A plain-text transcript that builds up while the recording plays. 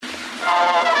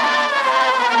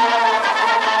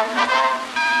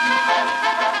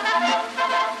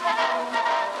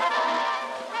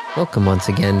Welcome once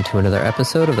again to another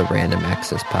episode of the Random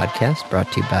Access Podcast,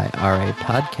 brought to you by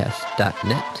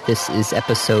rapodcast.net. This is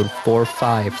episode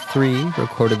 453,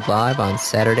 recorded live on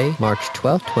Saturday, March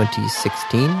 12th,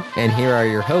 2016. And here are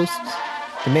your hosts,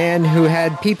 the man who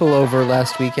had people over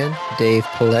last weekend, Dave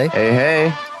Pillay. Hey,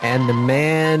 hey. And the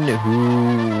man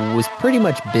who was pretty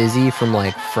much busy from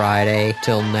like Friday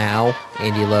till now,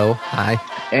 Andy Lowe. Hi.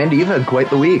 And you've had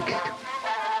quite the week.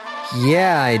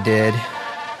 Yeah, I did.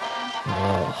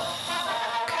 Oh,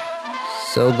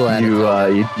 so glad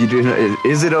you do.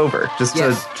 Is it over?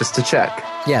 Just to check.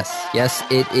 Yes,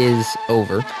 it is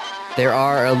over. There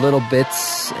are a little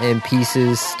bits and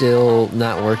pieces still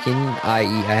not working, i.e.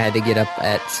 I had to get up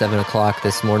at 7 o'clock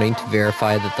this morning to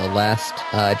verify that the last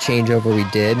changeover we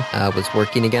did was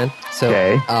working again. So,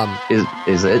 okay.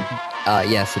 Is it?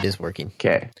 Yes, it is working.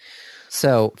 Okay.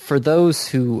 So, for those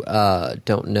who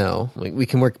don't know, we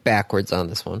can work backwards on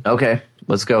this one. Okay,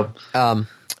 let's go.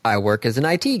 I work as an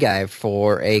IT guy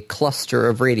for a cluster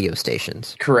of radio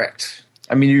stations. Correct.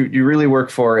 I mean, you really work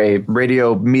for a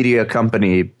radio media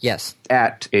company. Yes.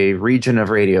 At a region of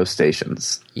radio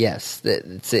stations. Yes.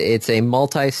 It's a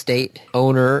multi-state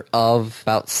owner of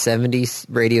about 70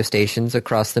 radio stations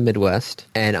across the Midwest,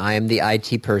 and I am the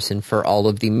IT person for all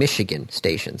of the Michigan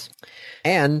stations.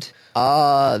 And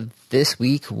this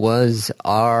week was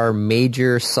our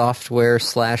major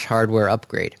software/hardware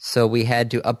upgrade. So we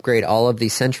had to upgrade all of the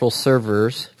central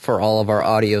servers for all of our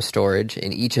audio storage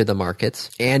in each of the markets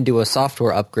and do a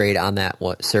software upgrade on that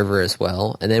server as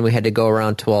well. And then we had to go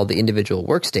around to all the individual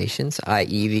workstations,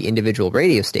 i.e. the individual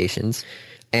radio stations,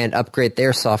 and upgrade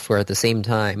their software at the same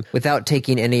time without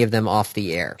taking any of them off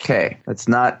the air. Okay, that's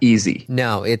not easy.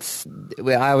 No,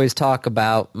 I always talk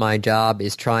about my job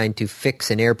is trying to fix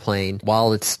an airplane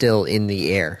while it's still in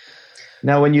the air.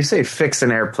 Now, when you say fix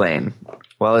an airplane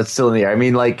while it's still in the air, I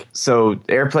mean, so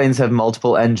airplanes have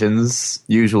multiple engines,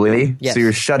 usually. Yes. So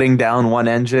you're shutting down one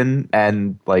engine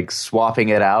and, swapping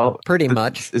it out? Pretty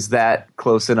much. Is that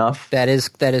close enough? That is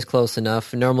close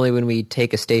enough. Normally, when we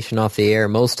take a station off the air,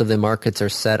 most of the markets are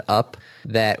set up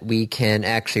that we can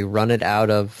actually run it out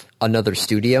of another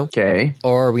studio. Okay.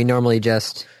 Or we normally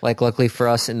just, luckily for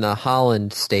us in the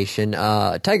Holland station,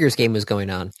 Tigers game was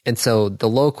going on. And so the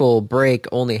local break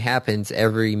only happens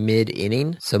every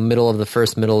mid-inning. So middle of the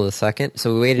first, middle of the second.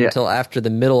 So we waited until after the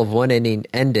middle of one inning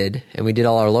ended, and we did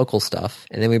all our local stuff.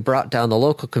 And then we brought down the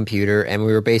local computer, and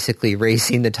we were basically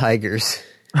racing the Tigers.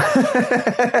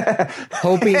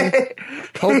 hoping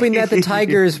that the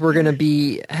Tigers were going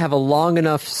to have a long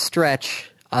enough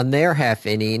stretch on their half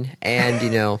inning, and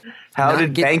how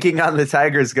did banking on the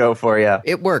Tigers go for you?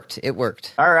 It worked.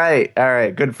 All right,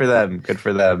 good for them. It's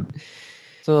one of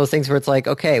those things where it's like,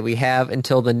 okay, we have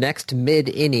until the next mid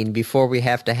inning before we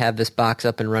have to have this box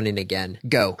up and running again.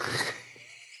 Go.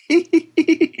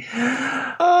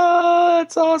 Oh,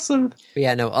 that's awesome. But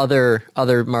yeah, no, other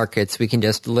markets, we can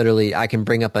just I can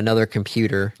bring up another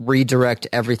computer, redirect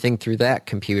everything through that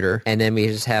computer, and then we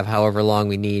just have however long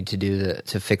we need to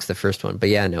fix the first one. But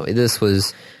yeah, no, this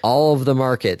was all of the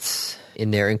markets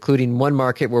in there, including one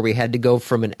market where we had to go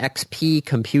from an XP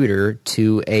computer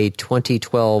to a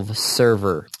 2012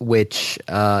 server, which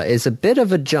is a bit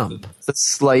of a jump. A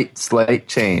slight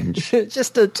change.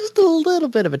 just a little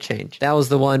bit of a change. That was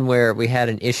the one where we had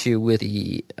an issue with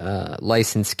the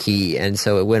license key, and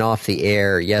so it went off the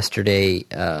air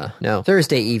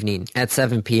Thursday evening at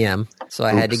 7 p.m. So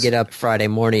I had to get up Friday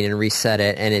morning and reset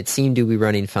it, and it seemed to be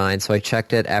running fine. So I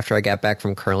checked it after I got back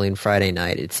from curling Friday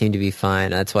night. It seemed to be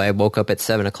fine. That's why I woke up at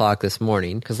 7 o'clock this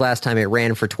morning, because last time it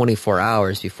ran for 24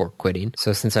 hours before quitting.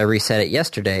 So since I reset it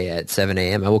yesterday at 7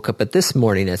 a.m., I woke up at this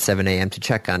morning at 7 a.m. to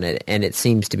check on it, and it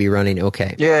seems to be running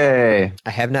okay. Yay! I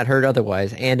have not heard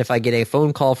otherwise, and if I get a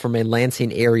phone call from a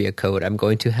Lansing area code, I'm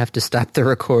going to have to stop the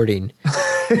recording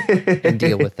and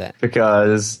deal with that.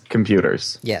 Because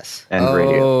computers. Yes. And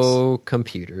radios. Oh,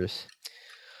 computers.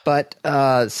 But,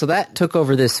 so that took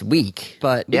over this week,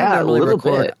 but we normally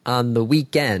record on the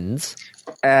weekends.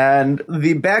 And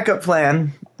the backup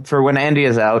plan for when Andy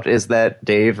is out is that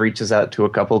Dave reaches out to a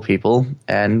couple people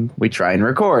and we try and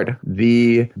record.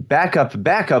 The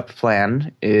backup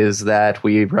plan is that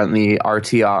we run the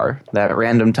RTR, that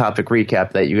random topic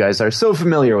recap that you guys are so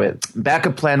familiar with.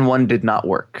 Backup plan 1 did not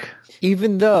work.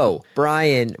 Even though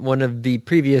Brian, one of the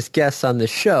previous guests on the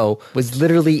show, was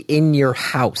literally in your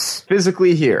house.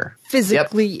 Physically here.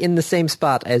 Physically in the same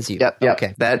spot as you. Yep.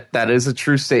 Okay. That is a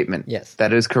true statement. Yes.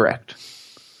 That is correct.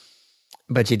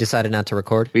 But you decided not to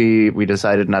record? We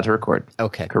decided not to record.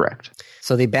 Okay. Correct.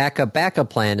 So the backup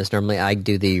plan is normally I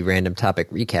do the random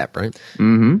topic recap, right?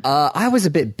 Mm-hmm. I was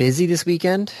a bit busy this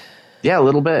weekend. Yeah, a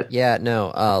little bit. Yeah, no.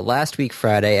 Last week,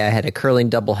 Friday, I had a curling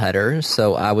doubleheader,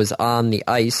 so I was on the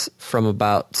ice from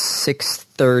about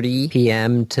 6:30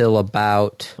 p.m. till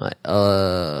about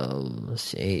let's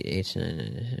see, 8,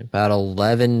 9, about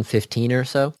 11:15 or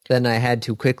so. Then I had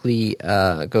to quickly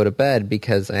go to bed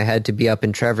because I had to be up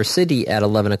in Traverse City at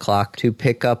 11 o'clock to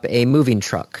pick up a moving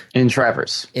truck. In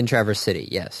Traverse. In Traverse City,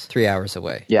 yes, 3 hours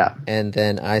away. Yeah. And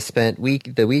then I spent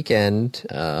the weekend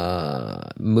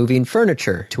moving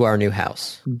furniture to our new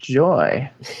house. Joy.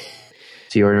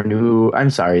 To your new... I'm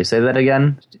sorry, say that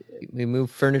again? We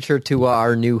moved furniture to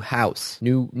our new house.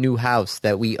 New house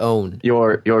that we own.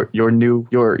 Your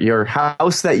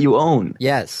house that you own.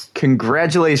 Yes.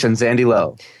 Congratulations, Andy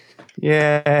Lowe.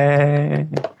 Yay.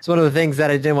 It's one of the things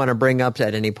that I didn't want to bring up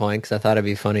at any point because I thought it'd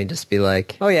be funny just be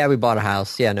like, oh yeah, we bought a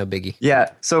house. Yeah, no biggie. Yeah,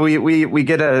 so we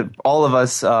get all of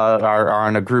us are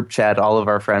on a group chat. All of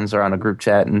our friends are on a group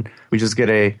chat, and we just get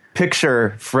a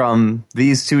picture from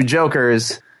these two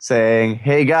jokers saying,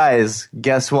 hey guys,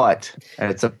 guess what? And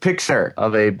it's a picture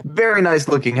of a very nice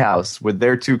looking house with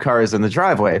their two cars in the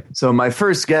driveway. So my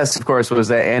first guess, of course, was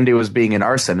that Andy was being an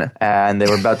arson and they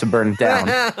were about to burn it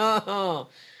down.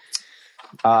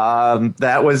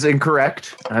 That was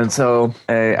incorrect. And so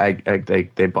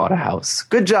they bought a house.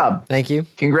 Good job. Thank you.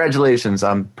 Congratulations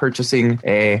on purchasing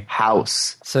a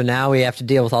house. So now we have to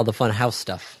deal with all the fun house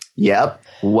stuff. Yep.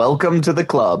 Welcome to the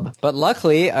club. But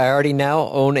luckily, I already now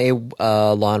own a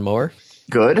lawnmower.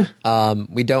 Good.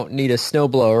 We don't need a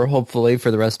snowblower, hopefully,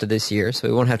 for the rest of this year, so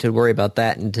we won't have to worry about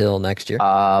that until next year.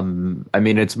 I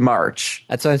mean, it's March.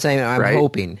 That's what I'm saying. I'm right?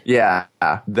 hoping. Yeah.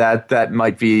 That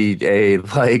might be a,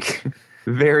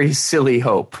 very silly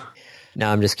hope.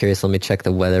 Now I'm just curious. Let me check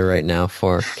the weather right now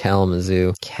for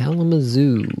Kalamazoo.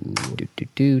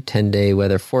 10-day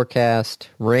weather forecast.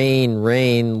 Rain,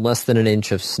 less than an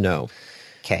inch of snow.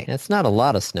 Okay, that's not a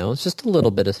lot of snow. It's just a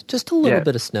little bit of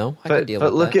bit of snow. I can deal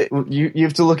with that. But you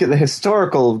have to look at the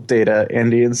historical data,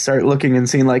 Andy, and start looking and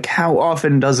seeing how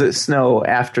often does it snow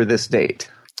after this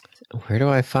date? Where do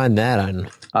I find that on?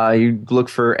 You look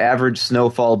for average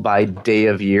snowfall by day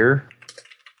of year.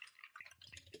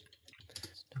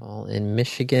 All in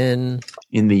Michigan.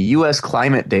 In the U.S.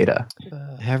 climate data.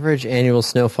 Average annual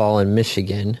snowfall in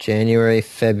Michigan, January,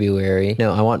 February.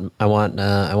 No, I want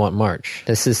March.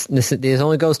 This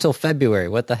only goes till February.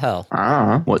 What the hell?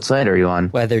 What site are you on?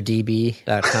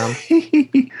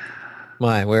 WeatherDB.com.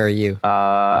 Why? Where are you?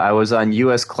 I was on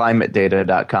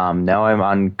usclimatedata.com. Now I'm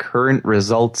on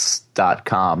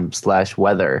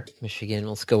currentresults.com/weather. Michigan.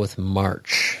 Let's go with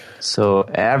March. So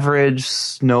average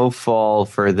snowfall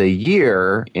for the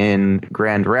year in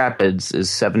Grand Rapids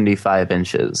is 75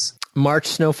 inches. March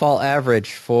snowfall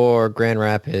average for Grand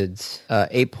Rapids,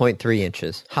 8.3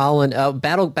 inches. Holland,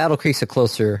 Battle Creek is a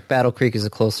closer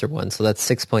one, so that's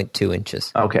 6.2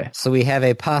 inches. Okay. So we have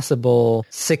a possible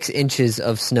 6 inches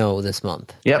of snow this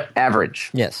month. Yep, average.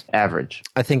 Yes. Average.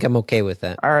 I think I'm okay with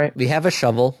that. All right. We have a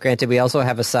shovel. Granted, we also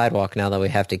have a sidewalk now that we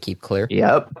have to keep clear.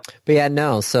 Yep. But yeah,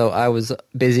 no, so I was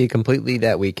busy completely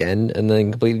that weekend and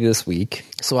then completely this week.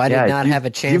 So I did not have a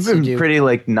chance to do... You've been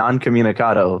pretty,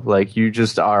 non-communicado. You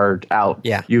just are out.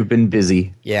 Yeah. You've been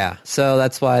busy. Yeah. So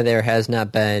that's why there has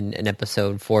not been an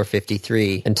episode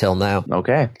 453 until now.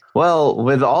 Okay. Well,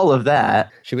 with all of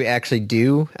that... Should we actually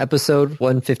do episode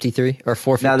 153 or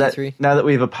 453? Now that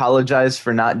we've apologized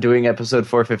for not doing episode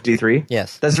 453?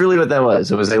 Yes. That's really what that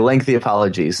was. It was a lengthy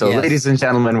apology. So, yes. Ladies and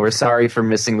gentlemen, we're sorry for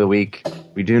missing the week.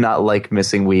 We do not like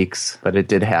missing weeks, but it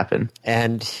did happen.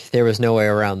 And there was no way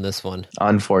around this one.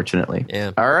 Unfortunately.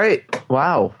 Yeah. All right.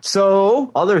 Wow.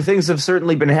 So, other things have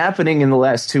certainly been happening in the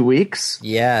last 2 weeks.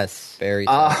 Yes. Very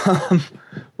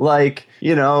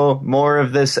more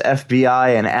of this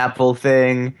FBI and Apple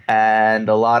thing, and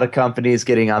a lot of companies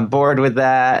getting on board with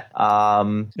that.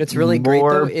 It's really great,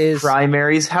 though, is...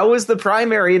 primaries. How was the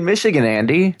primary in Michigan,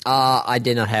 Andy? I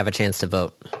did not have a chance to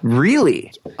vote.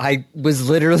 Really? I was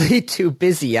literally too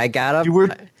busy. I got up...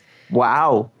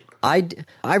 Wow. I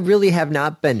really have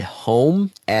not been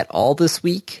home at all this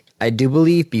week. I do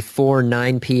believe before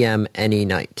 9 p.m. any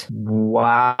night.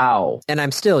 Wow. And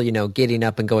I'm still, getting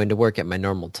up and going to work at my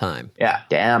normal time. Yeah,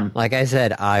 damn. Like I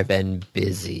said, I've been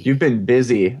busy. You've been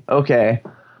busy. Okay.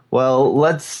 Well,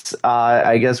 let's,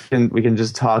 I guess we can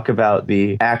just talk about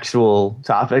the actual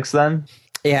topics then.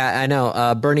 Yeah, I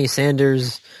know. Bernie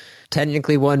Sanders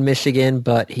technically won Michigan,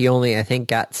 but he only, I think,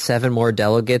 got 7 more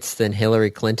delegates than Hillary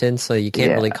Clinton, so you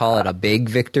can't really call it a big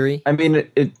victory. I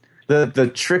mean,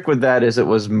 The trick with that is it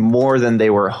was more than they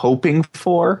were hoping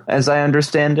for, as I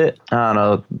understand it. I don't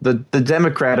know. The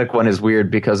Democratic one is weird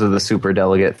because of the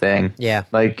superdelegate thing. Yeah.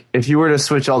 Like, if you were to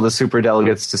switch all the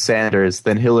superdelegates to Sanders,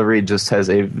 then Hillary just has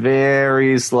a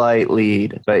very slight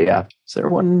lead. But yeah,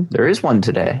 there is one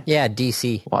today. Yeah,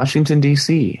 D.C. Washington,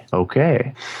 D.C.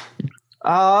 Okay.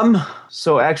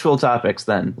 So actual topics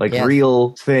then, like Yes.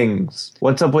 real things.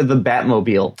 What's up with the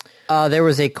Batmobile? There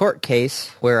was a court case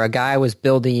where a guy was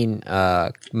building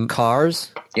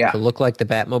cars Yeah. to look like the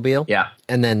Batmobile. Yeah.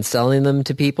 And then selling them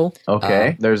to people.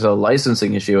 Okay. There's a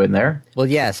licensing issue in there. Well,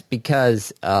 yes,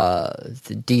 because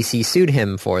the DC sued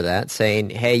him for that, saying,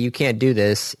 hey, you can't do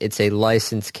this. It's a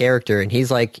licensed character. And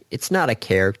he's like, it's not a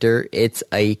character. It's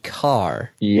a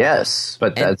car. Yes,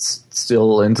 but that's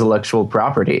still intellectual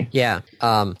property. Yeah.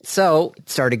 So it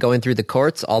started going through the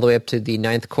courts all the way up to the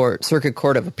Circuit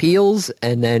Court of Appeals.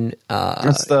 And then...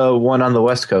 That's the one on the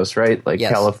West Coast, right? Like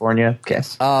Yes. California?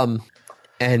 Yes.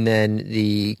 And then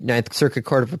the Ninth Circuit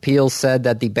Court of Appeals said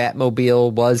that the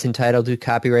Batmobile was entitled to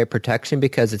copyright protection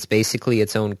because it's basically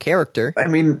its own character. I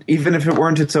mean, even if it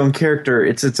weren't its own character,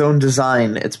 it's its own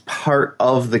design. It's part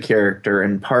of the character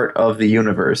and part of the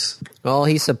universe. Well,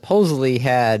 he supposedly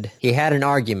had an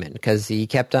argument because he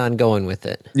kept on going with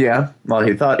it. Yeah, well,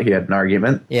 he thought he had an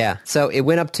argument. Yeah, so it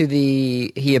went up to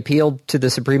he appealed to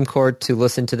the Supreme Court to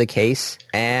listen to the case,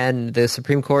 and the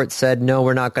Supreme Court said, no,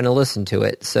 we're not going to listen to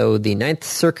it. So the Ninth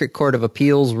Circuit Court of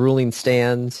Appeals ruling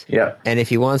stands. Yeah. And if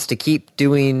he wants to keep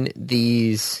doing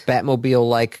these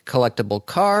Batmobile-like collectible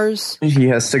cars... He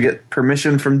has to get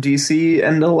permission from DC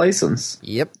and a license.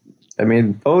 Yep. I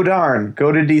mean, oh darn,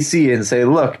 go to DC and say,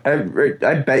 look, I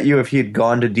bet you if he had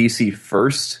gone to DC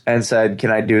first and said,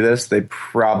 can I do this? They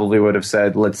probably would have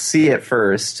said, let's see it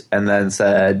first, and then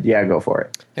said, yeah, go for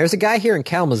it. There's a guy here in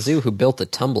Kalamazoo who built a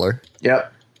tumbler.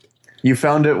 Yep. You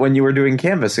found it when you were doing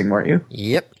canvassing, weren't you?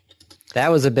 Yep. That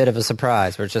was a bit of a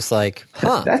surprise. We're just like,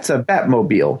 huh. That's a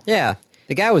Batmobile. Yeah.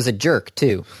 The guy was a jerk,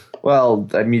 too. Well,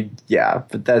 I mean, yeah,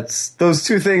 but those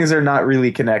two things are not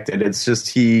really connected. It's just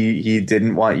he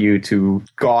didn't want you to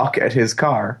gawk at his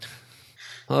car.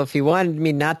 Well, if he wanted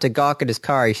me not to gawk at his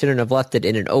car, he shouldn't have left it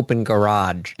in an open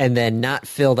garage and then not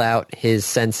filled out his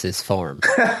census form.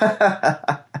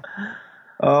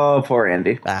 Oh, poor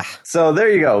Andy. Ah. So there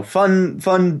you go.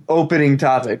 Fun opening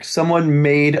topic. Someone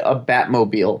made a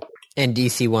Batmobile. And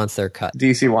DC wants their cut.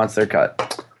 DC wants their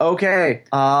cut. Okay.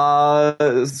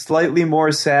 Slightly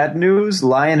more sad news.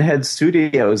 Lionhead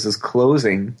Studios is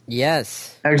closing.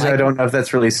 Yes. Actually, I don't know if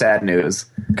that's really sad news.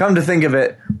 Come to think of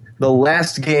it, the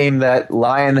last game that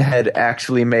Lionhead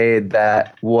actually made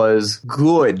that was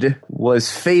good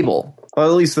was Fable. Or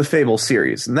at least the Fable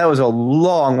series. And that was a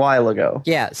long while ago.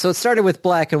 Yeah, so it started with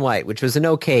Black and White, which was an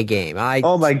okay game.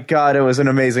 Oh my god, it was an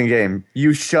amazing game.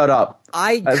 You shut up.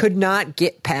 I could not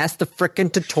get past the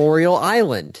frickin' tutorial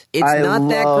island. It's not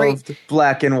that great.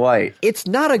 Black and White. It's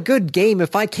not a good game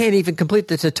if I can't even complete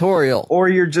the tutorial. Or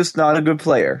you're just not a good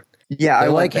player. Yeah, They're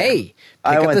like, hey,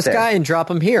 pick up this guy and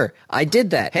drop him here. I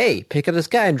did that. Hey, pick up this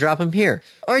guy and drop him here.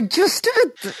 I just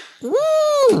did.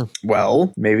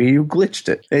 Well, maybe you glitched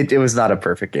it. It was not a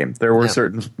perfect game. There were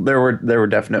there were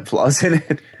definite flaws in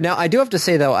it. Now, I do have to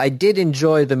say though, I did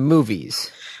enjoy the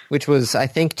movies, which was I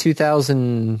think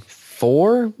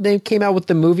 2004 they came out with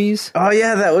the movies. Oh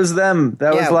yeah, that was them.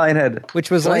 That was Lionhead. Which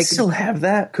was Do like I still have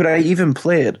that? Could I even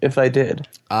play it if I did?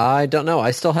 I don't know.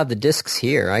 I still have the discs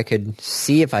here. I could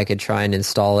see if I could try and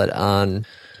install it on...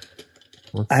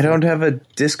 I don't have a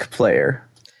disc player.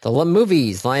 The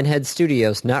movies, Lionhead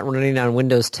Studios, not running on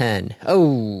Windows 10.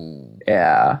 Oh.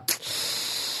 Yeah.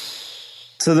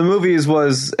 So the movies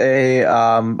was a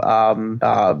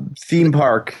theme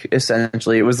park,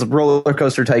 essentially. It was the Roller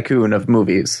Coaster Tycoon of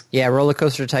movies. Yeah, Roller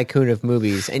Coaster Tycoon of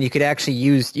movies. And you could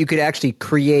actually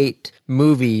create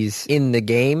movies in the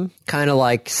game, kind of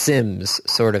like Sims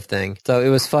sort of thing. So it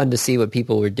was fun to see what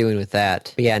people were doing with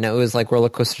that. But yeah, no, it was like Roller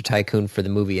Coaster Tycoon for the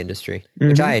movie industry,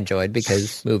 which I enjoyed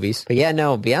because movies. But yeah,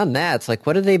 no, beyond that, it's like,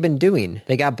 what have they been doing?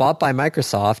 They got bought by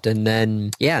Microsoft and then,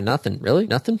 yeah, nothing. Really?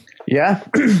 Nothing? Yeah.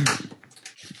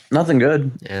 Nothing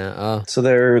good. Yeah. So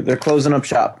they're closing up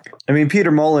shop. I mean,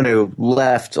 Peter Molyneux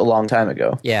left a long time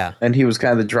ago. Yeah. And he was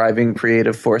kind of the driving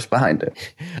creative force behind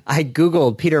it. I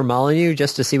Googled Peter Molyneux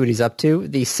just to see what he's up to.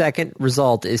 The second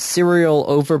result is serial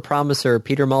overpromiser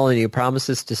Peter Molyneux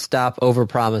promises to stop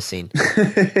overpromising.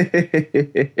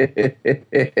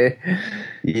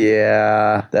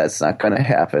 Yeah, that's not going to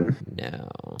happen. No.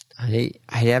 I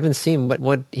haven't seen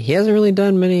what he hasn't really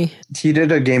done many. He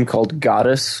did a game called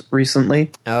Goddess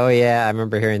recently. Oh yeah, I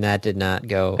remember hearing that did not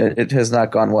go. It has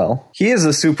not gone well. He is a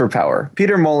superpower.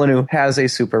 Peter Molyneux has a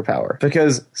superpower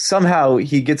because somehow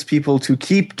he gets people to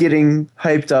keep getting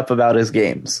hyped up about his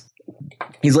games.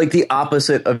 He's like the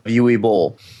opposite of Uwe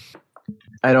Boll.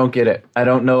 I don't get it. I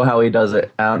don't know how he does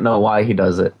it. I don't know why he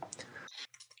does it.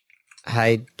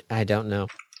 I don't know.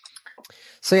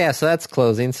 So yeah, so that's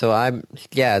closing. So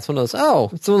it's one of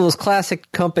those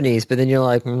classic companies, but then you're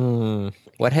like,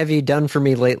 what have you done for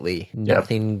me lately?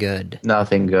 Nothing good.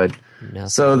 Nothing good. Nothing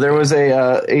so there was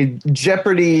a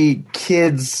Jeopardy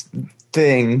Kids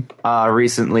thing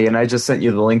recently, and I just sent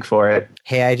you the link for it.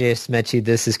 Hey, I just met you.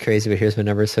 This is crazy, but here's my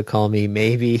number, so call me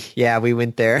maybe. Yeah, we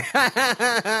went there.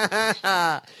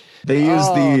 They use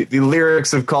the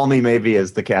lyrics of Call Me Maybe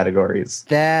as the categories.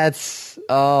 That's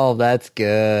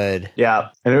good. Yeah,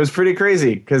 and it was pretty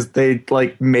crazy because they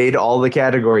made all the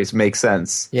categories make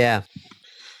sense. Yeah.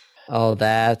 Oh,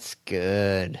 that's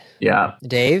good. Yeah.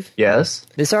 Dave? Yes?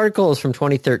 This article is from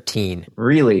 2013.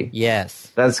 Really?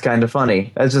 Yes. That's kind of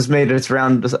funny. That just made its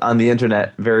round on the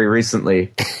internet very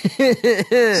recently.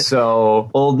 So,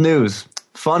 old news.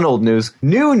 Fun old news.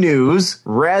 New news.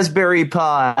 Raspberry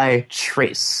Pi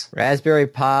Trace. Raspberry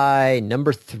Pi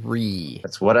number 3.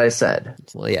 That's what I said.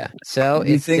 Well, yeah. So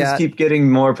these things keep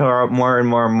getting more and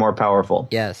more powerful.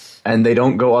 Yes. And they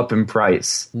don't go up in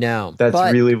price. No.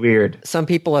 That's really weird. Some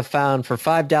people have found for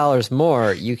 $5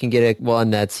 more, you can get one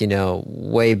that's,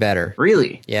 way better.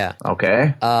 Really? Yeah.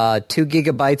 Okay. 2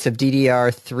 gigabytes of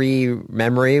DDR3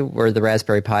 memory, where the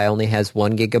Raspberry Pi only has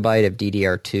 1 gigabyte of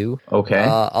DDR2. Okay.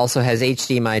 Also has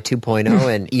HDMI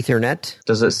 2.0 and Ethernet.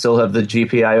 Does it still have the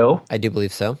GPIO? I do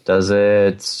believe so. Is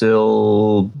it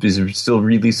still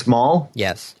really small?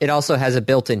 Yes. It also has a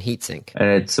built-in heatsink. And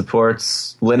it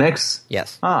supports Linux?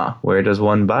 Yes. Where does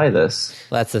one buy this?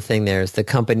 Well, that's the thing there, is the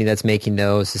company that's making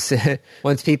those.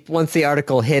 Once the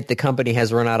article hit, the company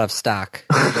has run out of stock.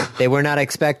 They were not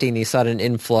expecting the sudden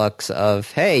influx of,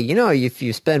 hey, if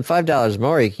you spend $5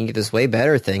 more, you can get this way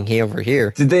better thing over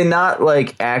here. Did they not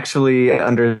actually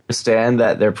understand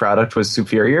that their product was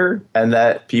superior and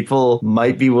that people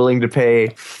might be willing to pay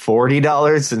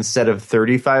 $40 instead of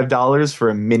 $35 for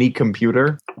a mini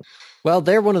computer? Well,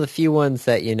 they're one of the few ones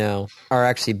that, are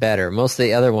actually better. Most of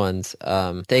the other ones,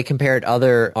 they compared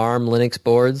other ARM Linux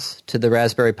boards to the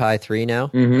Raspberry Pi 3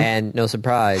 now, and no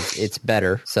surprise, it's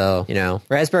better. So,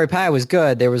 Raspberry Pi was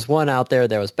good. There was one out there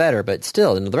that was better, but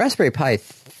still, the Raspberry Pi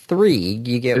 3,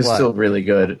 you get it's still really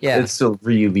good. Yeah. It's still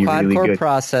really, really Quad-core good.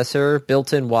 processor,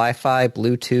 built-in Wi-Fi,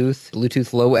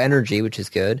 Bluetooth low energy, which is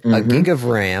good. A gig of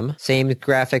RAM, same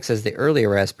graphics as the earlier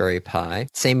Raspberry Pi,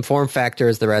 same form factor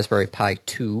as the Raspberry Pi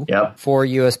 2. Yep. 4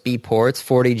 USB ports,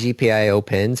 40 GPIO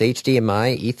pins,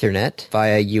 HDMI, Ethernet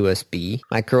via USB,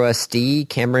 micro SD,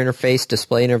 camera interface,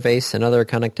 display interface, and other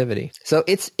connectivity. So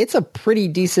it's a pretty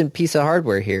decent piece of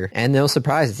hardware here, and no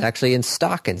surprise, it's actually in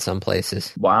stock in some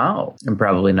places. Wow. I'm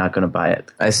probably not going to buy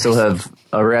it. I still have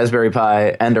a Raspberry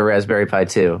Pi and a Raspberry Pi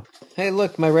 2. Hey,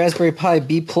 look, my Raspberry Pi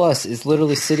B Plus is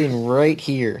literally sitting right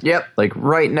here. Yep,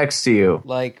 right next to you.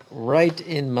 Right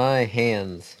in my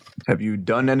hands. Have you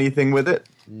done anything with it?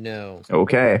 No.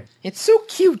 Okay. It's so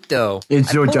cute, though.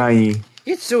 It's so tiny.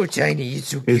 It's so tiny. It's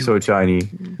so cute. It's so tiny.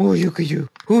 Oh, look at you.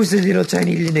 Who's the little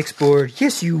tiny Linux board?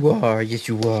 Yes, you are. Yes,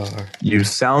 you are. You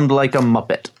sound like a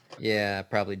Muppet. Yeah, I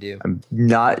probably do. I'm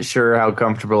not sure how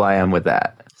comfortable I am with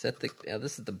that. Is that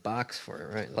this is the box for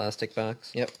it, right? Plastic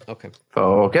box? Yep, okay.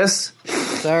 Focus.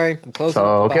 Sorry, I'm closing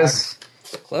up the box.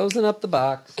 Closing up the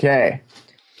box. Okay.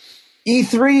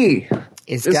 E3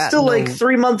 is still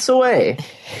 3 months away.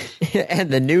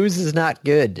 And the news is not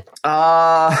good.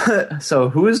 So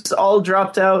who's all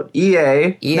dropped out?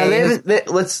 EA. Now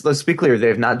let's be clear. They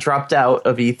have not dropped out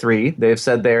of E3. They have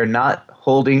said they are not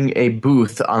holding a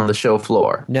booth on the show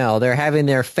floor. No, they're having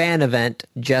their fan event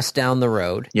just down the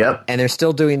road. Yep. And they're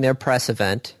still doing their press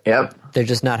event. Yep. They're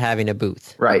just not having a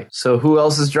booth. Right. So who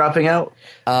else is dropping out?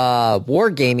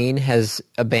 Wargaming has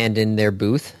abandoned their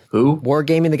booth. Who?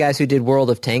 Wargaming, the guys who did World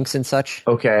of Tanks and such.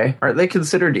 Okay. Aren't they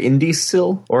considered indies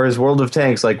still? Or is World of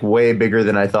Tanks way bigger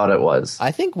than I thought it was?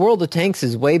 I think World of Tanks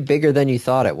is way bigger than you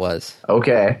thought it was.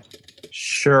 Okay.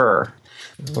 Sure.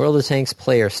 World of Tanks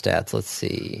player stats. Let's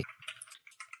see.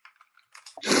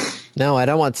 No, I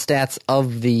don't want stats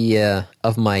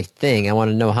of my thing. I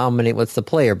want to know what's the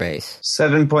player base?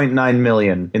 7.9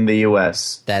 million in the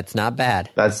US. That's not bad.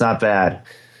 That's not bad.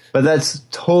 But that's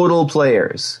total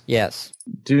players. Yes.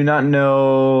 Do not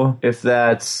know if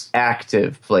that's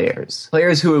active players.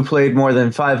 Players who have played more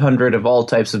than 500 of all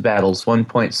types of battles,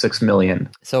 1.6 million.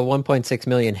 So 1.6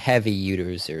 million heavy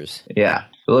users. Yeah.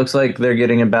 It looks like they're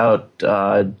getting about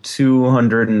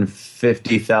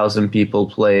 250,000 people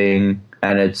playing,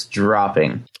 and it's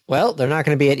dropping. Well, they're not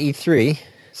going to be at E3,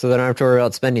 so they don't have to worry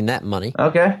about spending that money.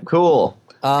 Okay, cool.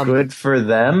 Good for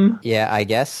them. Yeah, I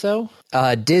guess so.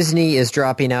 Disney is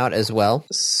dropping out as well.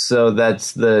 So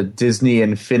that's the Disney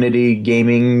Infinity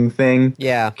gaming thing?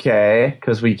 Yeah. Okay,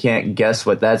 because we can't guess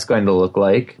what that's going to look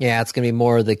like. Yeah, it's going to be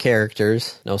more of the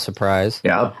characters. No surprise.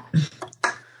 Yep.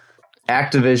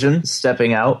 Activision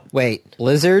stepping out. Wait,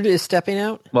 Blizzard is stepping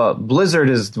out? Well, Blizzard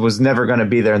was never going to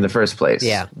be there in the first place.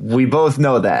 Yeah. We both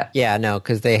know that. Yeah, no,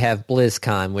 because they have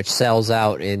BlizzCon, which sells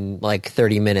out in like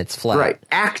 30 minutes flat. Right.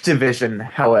 Activision,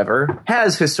 however,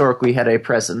 has historically had a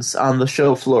presence on the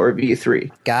show floor of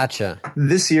E3. Gotcha.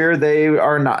 This year, they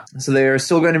are not. So they are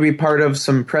still going to be part of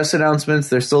some press announcements.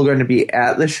 They're still going to be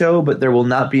at the show, but there will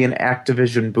not be an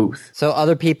Activision booth. So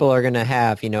other people are going to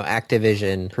have,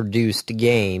 Activision-produced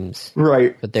games.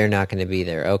 Right. But they're not going to be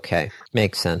there. Okay.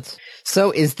 Makes sense. So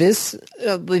is this,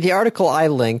 the article I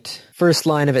linked, first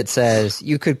line of it says,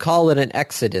 you could call it an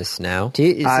exodus now.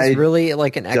 Is this really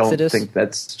like an exodus? I don't think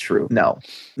that's true. No,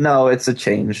 it's a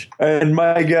change. And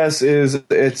my guess is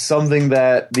it's something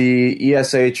that the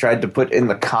ESA tried to put in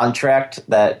the contract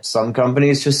that some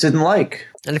companies just didn't like.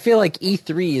 And I feel like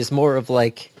E3 is more of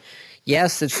like,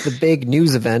 yes, it's the big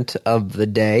news event of the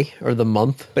day or the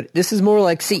month, but this is more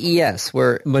like CES,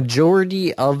 where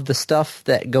majority of the stuff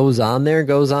that goes on there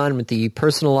goes on with the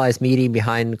personalized meeting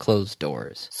behind closed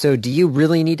doors. So do you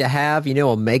really need to have,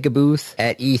 a mega booth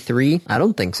at E3? I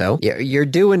don't think so. You're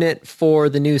doing it for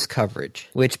the news coverage,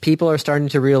 which people are starting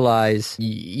to realize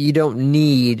you don't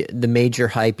need the major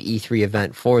hype E3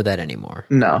 event for that anymore.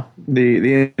 No,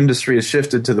 the industry has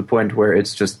shifted to the point where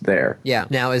it's just there. Yeah.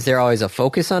 Now, is there always a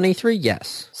focus on E3?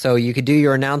 Yes. So you could do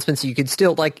your announcements. You could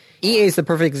still, EA is the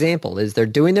perfect example, is they're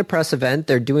doing their press event.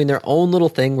 They're doing their own little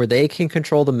thing where they can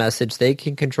control the message. They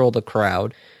can control the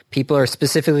crowd. People are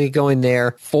specifically going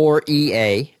there for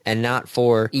EA and not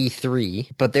for E3,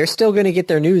 but they're still going to get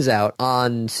their news out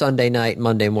on Sunday night,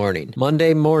 Monday morning.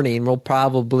 Monday morning, we'll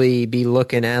probably be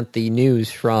looking at the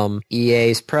news from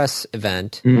EA's press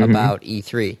event about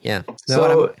E3. Yeah.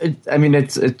 So,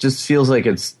 it just feels like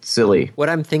it's silly. What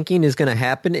I'm thinking is going to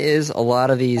happen is a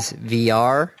lot of these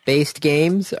VR-based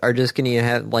games are just going to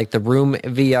have, the Room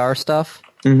VR stuff.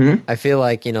 Mm-hmm. I feel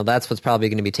like, that's what's probably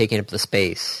going to be taking up the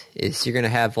space. Is you're going to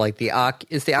have,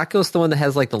 is the Oculus the one that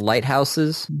has, the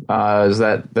lighthouses?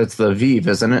 That's the Vive,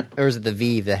 isn't it? Or is it the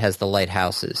Vive that has the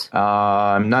lighthouses?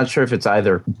 I'm not sure if it's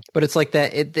either. But it's like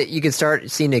that you could start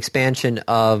seeing expansion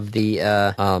of the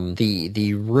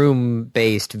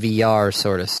room-based VR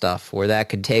sort of stuff, where that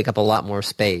could take up a lot more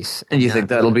space. And you think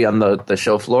that'll be on the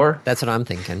show floor? That's what I'm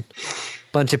thinking.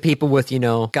 Bunch of people with,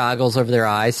 goggles over their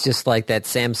eyes, just like that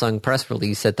Samsung press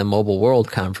release at the Mobile World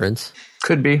Conference.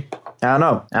 Could be. I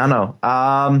don't know.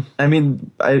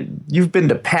 You've been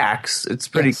to PAX. It's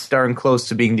pretty darn close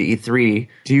to being to E3.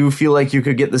 Do you feel like you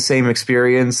could get the same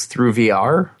experience through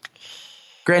VR?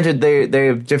 Granted, they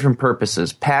have different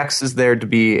purposes. PAX is there to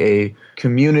be a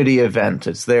community event.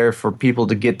 It's there for people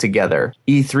to get together.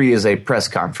 E3 is a press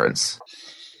conference.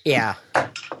 Yeah.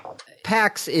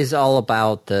 PAX is all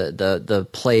about the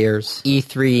players.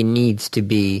 E3 needs to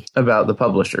be about the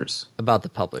publishers. And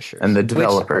the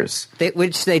developers.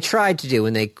 Which they tried to do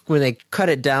when they cut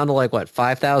it down to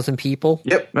 5,000 people.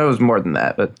 Yep, that was more than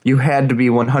that, but you had to be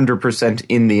 100%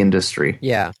 in the industry.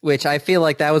 Yeah, which I feel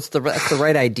like that's the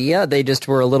right idea. They just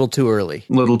were a little too early.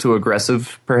 A little too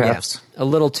aggressive, perhaps. Yeah, a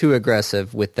little too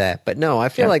aggressive with that. But no, I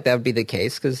feel like that would be the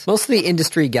case, because most of the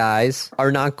industry guys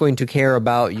are not going to care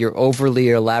about your overly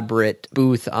elaborate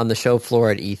booth on the show floor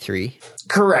at E3.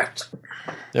 Correct.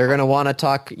 They're going to want to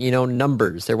talk,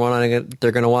 numbers. They're going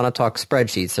to want to talk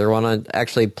spreadsheets. They want to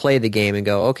actually play the game and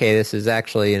go, okay, this is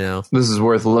actually, This is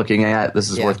worth looking at. This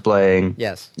is worth playing.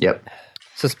 Yes. Yep.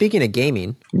 So speaking of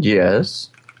gaming. Yes.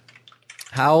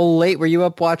 How late were you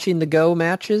up watching the Go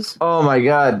matches? Oh my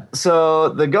god. So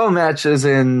the Go match is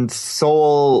in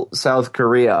Seoul, South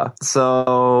Korea.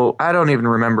 So I don't even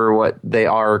remember what they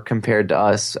are compared to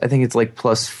us. I think it's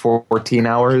plus 14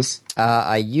 hours.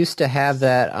 I used to have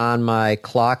that on my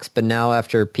clocks, but now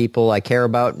after people I care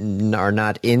about are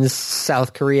not in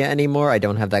South Korea anymore, I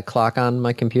don't have that clock on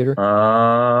my computer.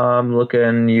 I'm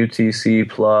looking UTC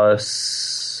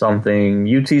plus something.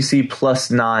 UTC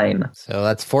 +9. So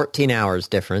that's 14 hours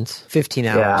difference. 15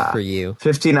 hours for you.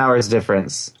 15 hours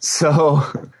difference. So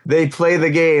they play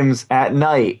the games at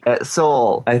night at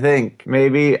Seoul, I think.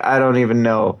 Maybe. I don't even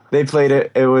know. They played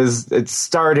it. It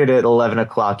started at 11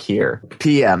 o'clock here,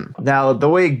 PM. Now, the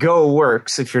way Go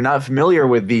works, if you're not familiar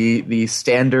with the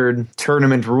standard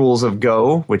tournament rules of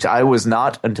Go, which I was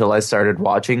not until I started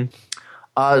watching,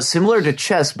 similar to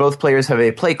chess, both players have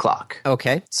a play clock.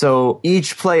 Okay. So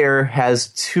each player has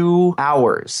 2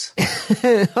 hours.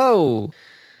 Oh.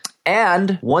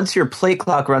 And once your play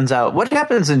clock runs out, what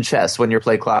happens in chess when your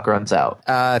play clock runs out?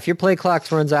 If your play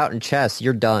clock runs out in chess,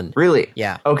 you're done. Really?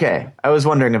 Yeah. Okay. I was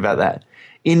wondering about that.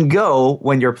 In Go,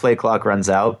 when your play clock runs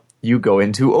out, you go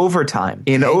into overtime.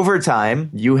 In overtime,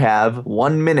 you have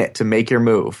 1 minute to make your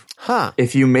move. Huh.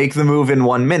 If you make the move in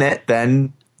 1 minute,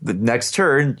 then the next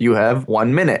turn, you have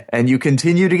 1 minute. And you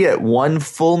continue to get 1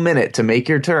 full minute to make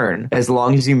your turn, as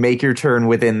long as you make your turn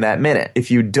within that minute.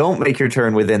 If you don't make your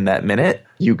turn within that minute,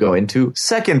 you go into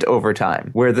second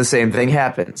overtime, where the same thing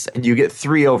happens, and you get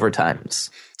 3 overtimes.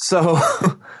 So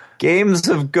games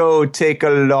of Go take a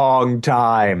long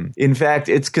time. In fact,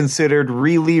 it's considered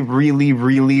really, really,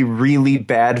 really, really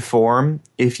bad form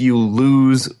if you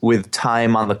lose with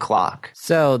time on the clock.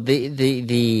 So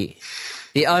the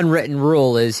unwritten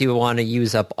rule is you want to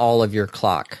use up all of your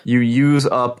clock. You use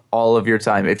up all of your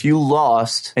time. If you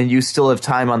lost and you still have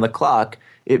time on the clock,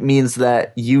 it means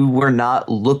that you were not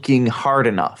looking hard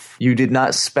enough. You did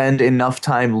not spend enough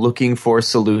time looking for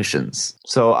solutions.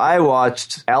 So I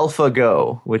watched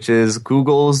AlphaGo, which is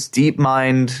Google's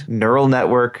DeepMind neural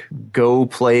network Go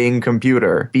playing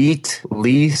computer, beat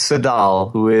Lee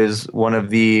Sedol, who is one of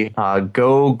the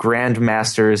Go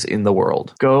grandmasters in the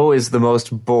world. Go is the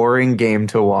most boring game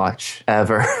to watch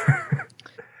ever.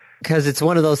 Because it's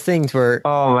one of those things where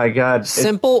oh my god,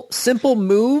 simple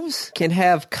moves can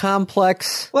have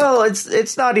complex. Well,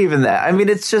 it's not even that. I mean,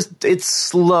 it's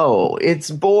slow.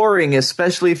 It's boring,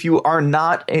 especially if you are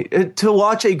not to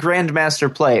watch a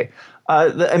grandmaster play.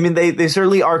 I mean, they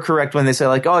certainly are correct when they say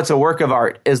like, oh, it's a work of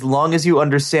art. As long as you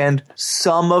understand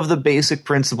some of the basic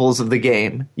principles of the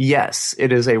game, yes,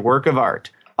 it is a work of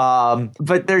art.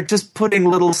 But they're just putting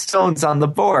little stones on the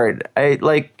board.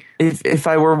 If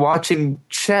I were watching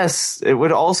chess, it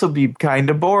would also be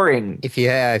kind of boring. If you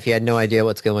had no idea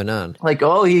what's going on. Like,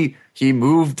 oh, he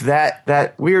moved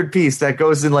that weird piece that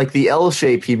goes in like the L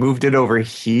shape. He moved it over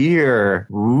here.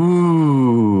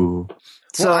 Ooh.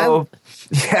 So,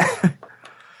 yeah.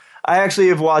 I actually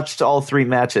have watched all 3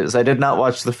 matches. I did not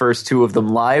watch the first 2 of them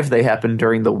live. They happened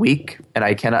during the week, and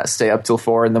I cannot stay up till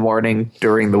 4 a.m.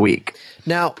 during the week.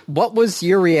 Now, what was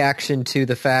your reaction to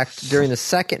the fact during the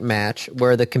second match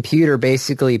where the computer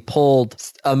basically pulled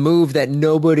a move that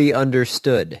nobody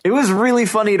understood? It was really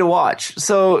funny to watch.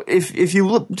 So if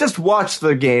you just watch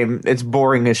the game, it's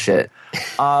boring as shit.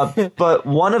 But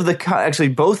one of actually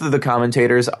both of the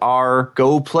commentators are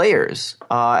Go players.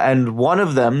 And one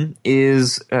of them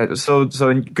is, so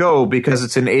in Go, because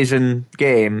it's an Asian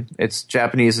game, it's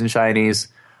Japanese and Chinese,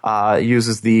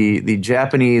 uses the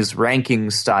Japanese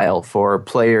ranking style for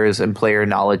players and player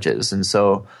knowledges. And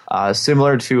so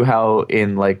similar to how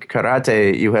in like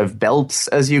karate you have belts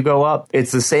as you go up,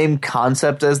 it's the same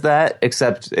concept as that,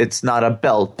 except it's not a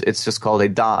belt, it's just called a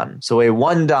dan. So a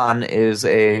 1 dan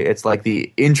it's like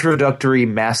the introductory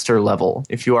master level.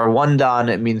 If you are 1 dan,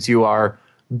 it means you are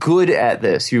good at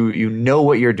this. You know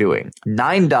what you're doing.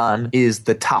 9 dan is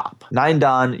the top. 9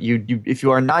 dan, if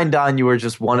you are 9 dan, you are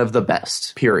just one of the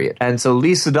best, period. And so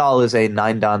Lee Sedol is a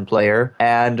 9 dan player,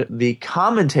 and the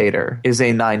commentator is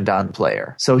a 9 dan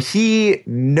player. So he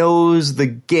knows the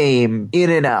game in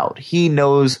and out. He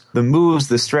knows the moves,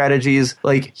 the strategies.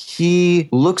 Like, he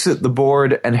looks at the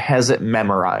board and has it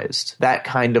memorized. That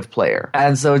kind of player.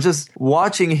 And so just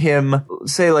watching him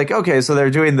say like, okay, so they're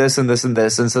doing this and this and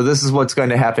this, and so this is what's going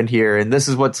to happen here, and this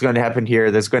is what's going to happen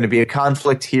here. There's going to be a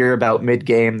conflict here about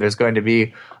mid-game. There's going to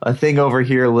be a thing over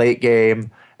here late game,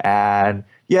 and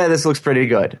yeah, this looks pretty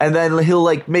good. And then he'll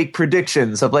like make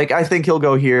predictions of like, I think he'll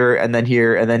go here, and then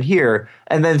here, and then here.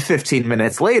 And then 15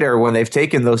 minutes later, when they've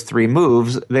taken those 3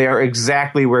 moves, they are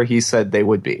exactly where he said they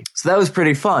would be. So that was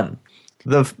pretty fun.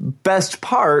 The best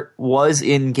part was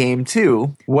in game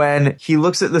 2 when he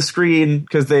looks at the screen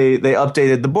because they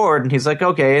updated the board, and he's like,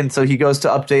 okay. And so he goes to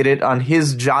update it on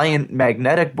his giant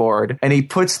magnetic board, and he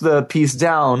puts the piece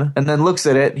down and then looks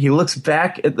at it. He looks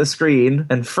back at the screen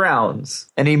and frowns,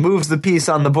 and he moves the piece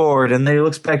on the board, and then he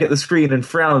looks back at the screen and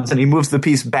frowns, and he moves the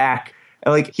piece back.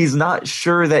 And like, he's not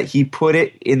sure that he put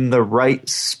it in the right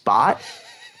spot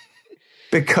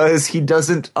because he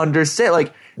doesn't understand.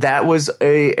 Like, that was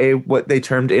a what they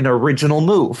termed an original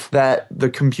move, that the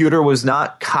computer was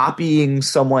not copying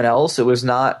someone else. It was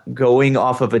not going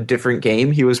off of a different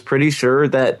game. He was pretty sure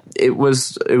that it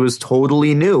was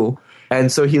totally new. And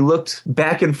so he looked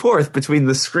back and forth between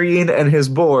the screen and his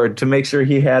board to make sure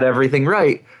he had everything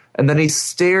right. And then he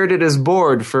stared at his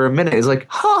board for a minute. He's like,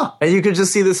 huh. And you could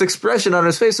just see this expression on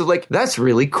his face of like, that's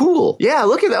really cool. Yeah,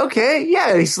 look at that. Okay.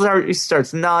 Yeah. He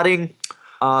starts nodding.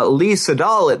 Lee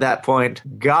Sedol at that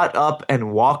point got up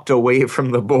and walked away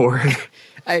from the board.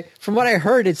 From what I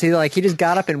heard, it's like he just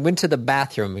got up and went to the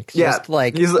bathroom.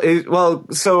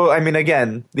 So I mean,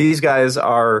 again, these guys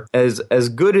are as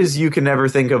good as you can ever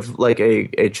think of, like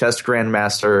a chess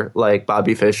grandmaster like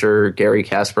Bobby Fischer, Garry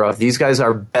Kasparov. These guys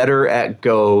are better at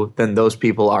Go than those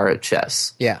people are at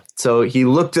chess. Yeah. So he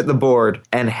looked at the board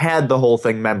and had the whole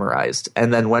thing memorized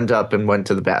and then went up and went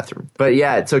to the bathroom. But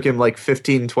yeah, it took him like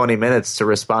 15, 20 minutes to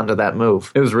respond to that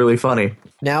move. It was really funny.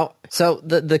 Now, so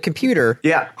the computer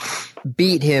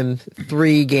beat him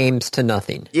 3 games to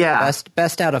nothing. Yeah.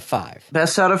 Best out of 5.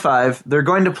 Best out of 5. They're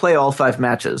going to play all 5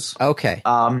 matches. Okay.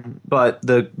 But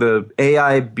the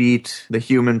AI beat the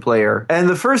human player. And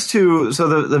the first 2,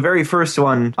 so the very first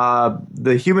one,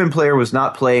 the human player was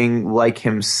not playing like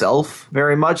himself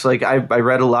very much. Like I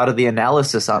read a lot of the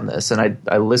analysis on this, and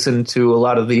I listened to a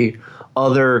lot of the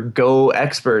other Go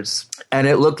experts, and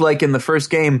it looked like in the first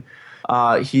game,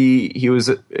 he was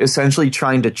essentially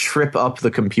trying to trip up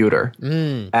the computer,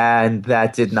 and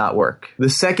that did not work. The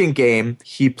second game,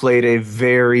 he played a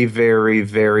very, very,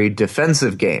 very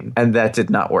defensive game, and that did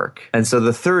not work. And so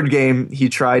the third game, he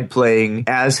tried playing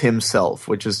as himself,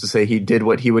 which is to say he did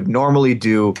what he would normally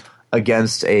do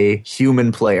against a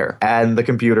human player, and the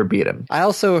computer beat him. I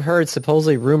also heard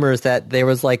supposedly rumors that there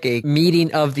was like a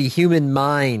meeting of the human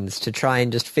minds to try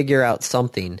and just figure out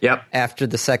something after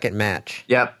the second match.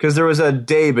 Yep, because there was a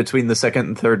day between the second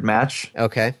and third match.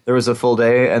 Okay. There was a full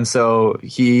day, and so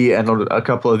he and a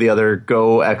couple of the other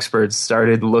Go experts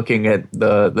started looking at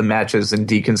the matches and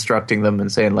deconstructing them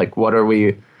and saying, like, what are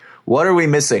we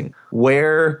missing?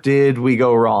 Where did we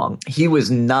go wrong? He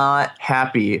was not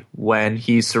happy when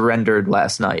he surrendered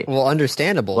last night. Well,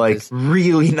 understandable. Like,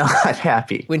 really not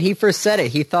happy. When he first said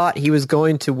it, he thought he was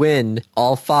going to win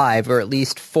all 5, or at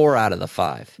least 4 out of the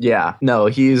 5. Yeah. No,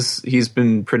 he's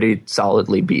been pretty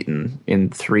solidly beaten in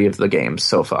 3 of the games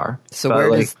so far. So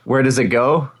where does it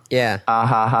go? Yeah.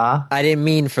 I didn't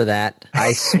mean for that.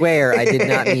 I swear I did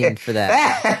not mean for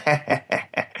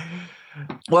that.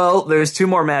 Well, there's 2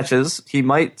 more matches. He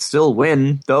might still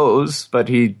win those, but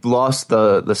he lost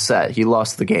the set. He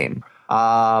lost the game.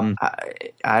 I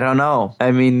don't know.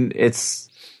 I mean,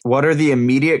 what are the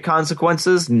immediate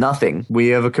consequences? Nothing. We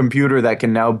have a computer that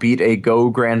can now beat a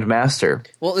Go grandmaster.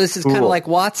 Well, this is kind of like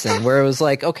Watson, where it was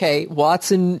like, okay,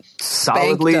 Watson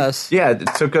solidly spanked us. Yeah, it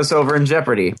took us over in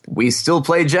Jeopardy. We still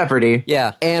play Jeopardy.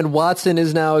 Yeah, and Watson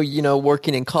is now,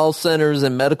 working in call centers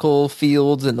and medical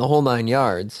fields and the whole 9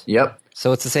 yards. Yep.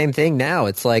 So it's the same thing now.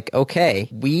 It's like, okay,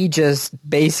 we just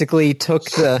basically took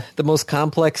the most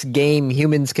complex game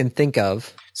humans can think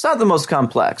of. It's not the most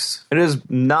complex. It is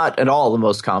not at all the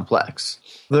most complex.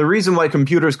 The reason why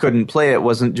computers couldn't play it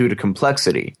wasn't due to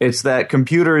complexity. It's that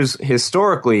computers,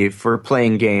 historically, for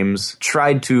playing games,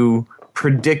 tried to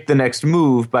predict the next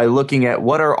move by looking at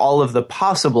what are all of the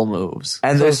possible moves.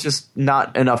 And there's just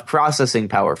not enough processing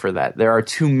power for that. There are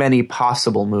too many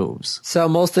possible moves. So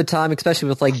most of the time, especially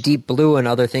with like Deep Blue and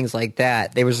other things like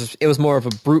that, it was more of a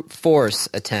brute force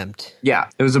attempt. Yeah,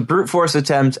 it was a brute force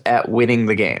attempt at winning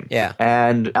the game. Yeah.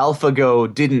 And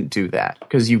AlphaGo didn't do that,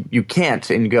 because you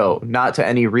can't in Go, not to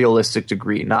any realistic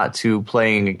degree, not to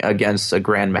playing against a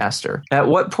grandmaster. At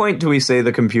what point do we say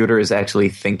the computer is actually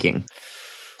thinking?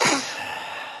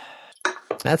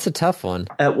 That's a tough one.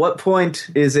 At what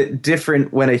point is it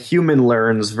different when a human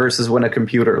learns versus when a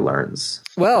computer learns?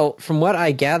 Well, from what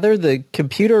I gather, the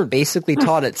computer basically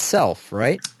taught itself,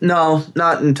 right? No,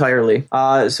 not entirely.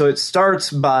 So it starts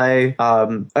by...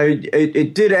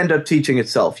 it did end up teaching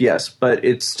itself, yes, but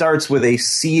it starts with a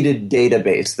seeded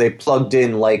database. They plugged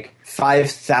in like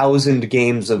 5,000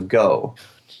 games of Go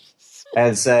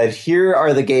and said, here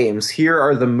are the games, here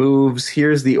are the moves,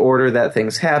 here's the order that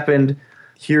things happened,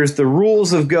 here's the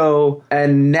rules of Go,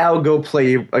 and now go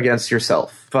play against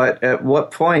yourself. But at what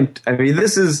point? I mean,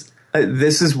 this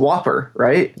is Whopper,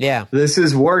 right? Yeah. This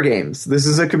is War Games. This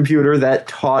is a computer that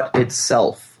taught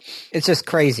itself. It's just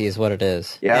crazy is what it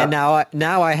is. Yeah. And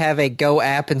now I have a Go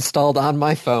app installed on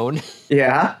my phone.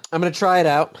 Yeah. I'm going to try it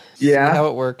out. Yeah. See how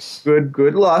it works.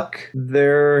 Good luck.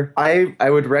 I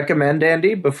would recommend,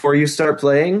 Andy, before you start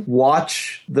playing,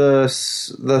 watch the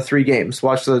 3 games.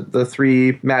 Watch the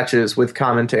 3 matches with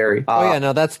commentary. Oh yeah,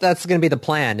 no, that's going to be the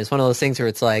plan. It's one of those things where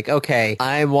it's like, okay,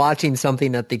 I'm watching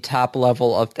something at the top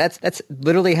level of that's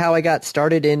literally how I got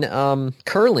started in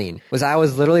curling. I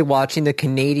was literally watching the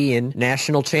Canadian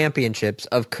National Championships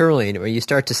of curling, where you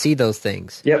start to see those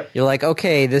things. Yep. You're like,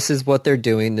 okay, this is what they're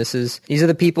doing. These are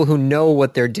the people who know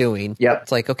what they're doing. Yep.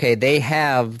 It's like, okay, they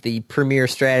have the premier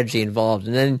strategy involved.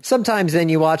 And then sometimes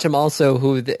you watch them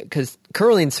also because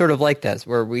curling's sort of like this,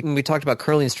 where when we talked about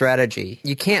curling strategy,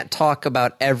 you can't talk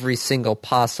about every single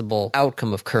possible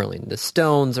outcome of curling. The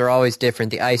stones are always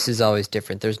different. The ice is always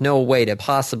different. There's no way to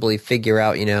possibly figure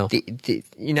out,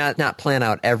 not plan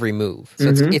out every move. So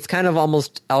it's kind of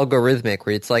almost algorithmic,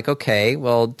 where it's like, okay,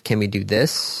 well, can we do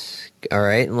this? All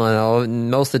right. Well,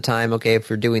 most of the time, okay, if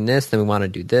we're doing this, then we want to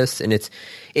do this, and it's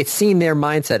seeing their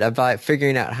mindset about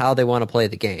figuring out how they want to play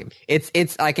the game.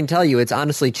 I can tell you, it's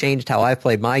honestly changed how I've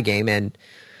played my game, and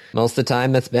most of the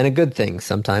time, that's been a good thing.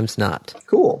 Sometimes not.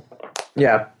 Cool.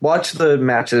 Yeah, watch the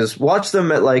matches. Watch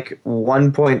them at like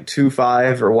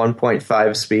 1.25 or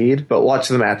 1.5 speed, but watch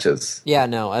the matches. Yeah,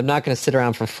 no, I'm not going to sit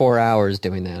around for 4 hours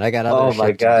doing that. I got other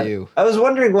shit to do. I was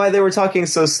wondering why they were talking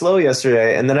so slow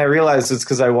yesterday, and then I realized it's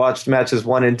because I watched matches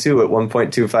 1 and 2 at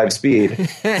 1.25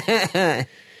 speed.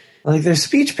 Like, their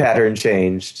speech pattern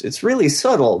changed. It's really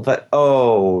subtle, but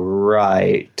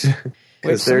right.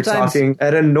 Because they're talking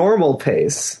at a normal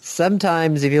pace.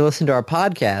 Sometimes, if you listen to our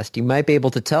podcast, you might be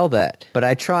able to tell that. But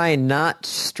I try and not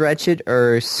stretch it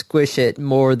or squish it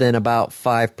more than about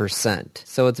 5%.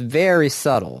 So it's very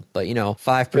subtle. But,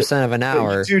 5% of an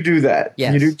hour. You do that.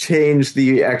 Yes. You do change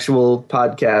the actual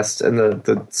podcast and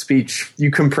the speech.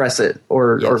 You compress it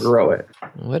or grow it.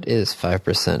 What is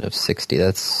 5% of 60?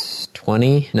 That's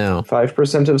 20? No.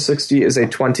 5% of 60 is a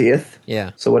 20th.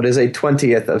 Yeah. So what is a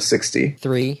 20th of 60?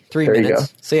 3 there minutes. You go.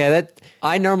 So yeah,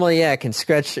 I normally can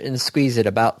stretch and squeeze it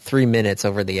about 3 minutes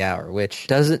over the hour, which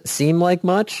doesn't seem like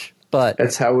much, but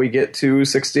that's how we get to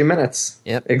 60 minutes.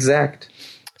 Yep. Exact.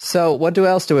 So what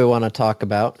else do we want to talk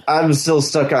about? I'm still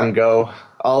stuck on Go.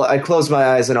 I close my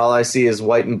eyes and all I see is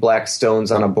white and black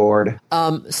stones on a board.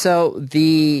 So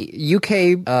the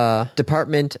UK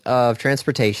Department of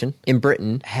Transportation in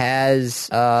Britain has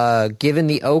given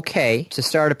the okay to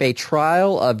start up a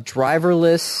trial of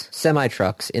driverless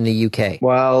semi-trucks in the UK.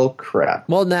 Well, crap.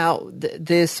 Well, now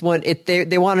this one,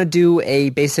 they want to do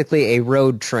basically a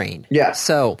road train. Yeah.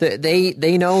 So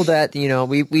they know that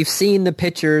we've seen the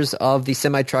pictures of the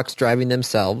semi-trucks driving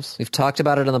themselves. We've talked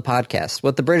about it on the podcast.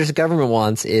 What the British government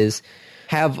wants is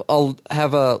have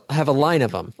a line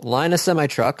of them, line of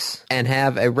semi-trucks, and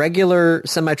have a regular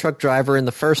semi-truck driver in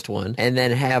the first one, and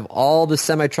then have all the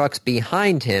semi-trucks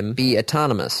behind him be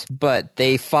autonomous, but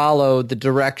they follow the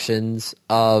directions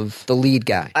of the lead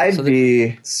guy. I'd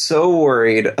be so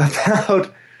worried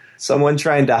about someone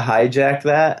trying to hijack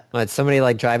that. What, somebody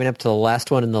like driving up to the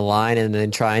last one in the line and then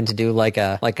trying to do like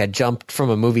a jump from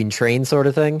a moving train sort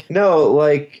of thing? No,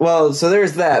 so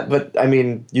there's that, but I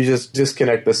mean, you just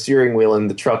disconnect the steering wheel and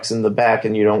the truck's in the back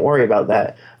and you don't worry about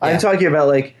that. Yeah. I'm talking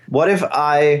about what if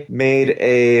I made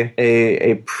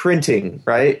a printing,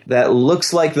 right, that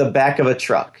looks like the back of a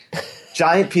truck.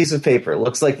 Giant piece of paper,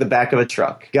 looks like the back of a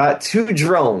truck. Got 2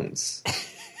 drones.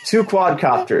 2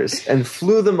 quadcopters and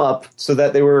flew them up so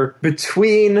that they were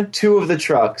between 2 of the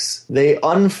trucks. They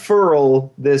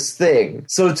unfurl this thing.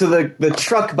 So to the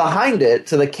truck behind it,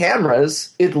 to the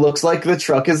cameras, it looks like the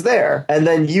truck is there. And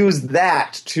then use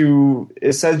that to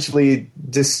essentially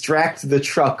distract the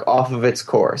truck off of its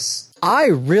course. I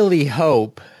really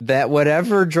hope that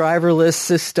whatever driverless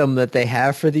system that they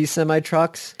have for these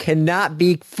semi-trucks cannot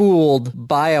be fooled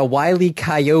by a Wile E.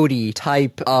 Coyote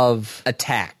type of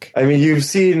attack. I mean, you've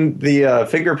seen the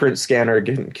fingerprint scanner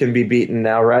can be beaten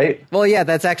now, right? Well, yeah,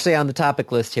 that's actually on the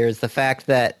topic list here, is the fact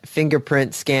that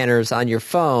fingerprint scanners on your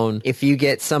phone, if you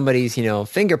get somebody's,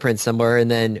 fingerprint somewhere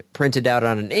and then printed out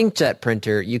on an inkjet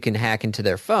printer, you can hack into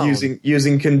their phone.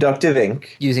 Using conductive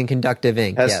ink. Using conductive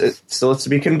ink, yes. It still has to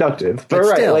be conductive. But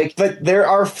still, but there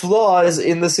are flaws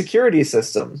in the security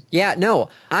system. Yeah, no.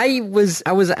 I was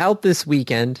out this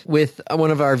weekend with one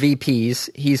of our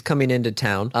VPs. He's coming into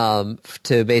town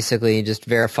to basically just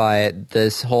verify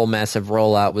this whole massive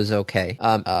rollout was okay.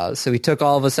 So he took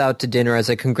all of us out to dinner as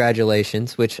a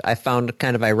congratulations, which I found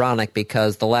kind of ironic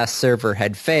because the last server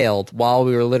had failed while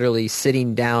we were literally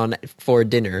sitting down for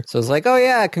dinner. So it was like, oh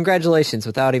yeah, congratulations,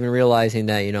 without even realizing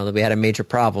that, that we had a major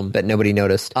problem that nobody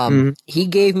noticed. He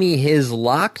gave me his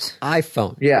locked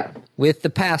iPhone Yeah. with the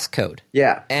passcode.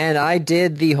 Yeah. And I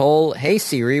did the whole, hey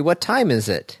Siri, what time is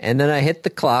it? And then I hit the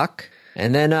clock,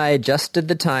 and then I adjusted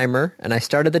the timer, and I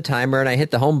started the timer, and I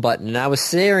hit the home button, and I was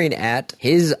staring at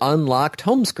his unlocked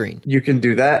home screen. You can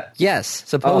do that? Yes,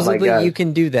 supposedly God. you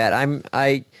can do that.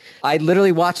 I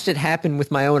literally watched it happen with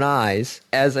my own eyes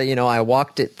as I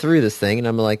walked it through this thing, and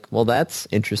I'm like, well, that's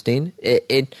interesting.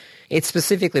 It's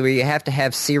specifically where you have to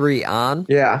have Siri on.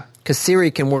 Yeah. Because Siri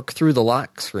can work through the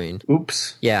lock screen.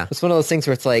 Oops. Yeah. It's one of those things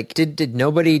where it's like, did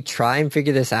nobody try and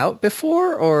figure this out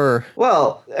before, or?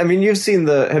 Well, I mean, have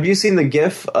you seen the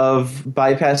GIF of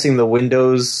bypassing the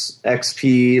Windows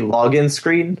XP login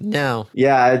screen? No.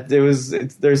 Yeah,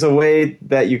 there's a way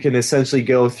that you can essentially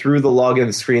go through the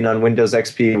login screen on Windows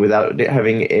XP without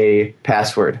having a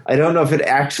password. I don't know if it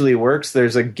actually works.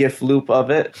 There's a GIF loop of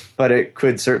it, but it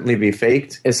could certainly be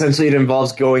faked. Essentially, it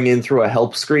involves going in through a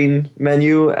help screen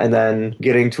menu and then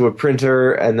getting to a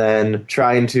printer and then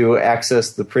trying to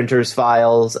access the printer's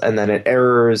files, and then it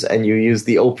errors, and you use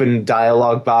the open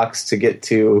dialog box to get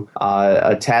to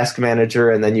a task manager,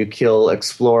 and then you kill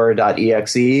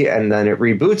explorer.exe, and then it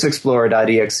reboots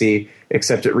explorer.exe,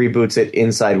 except it reboots it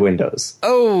inside Windows.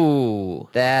 Oh,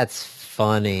 that's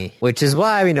funny. Which is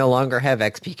why we no longer have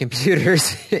XP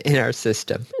computers in our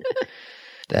system.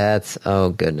 Oh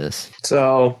goodness.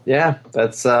 So, yeah,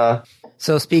 that's...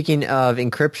 So speaking of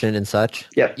encryption and such,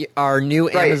 Yep. Our new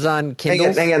Amazon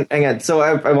Kindles... Hang on. So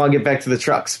I want to get back to the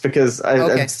trucks, because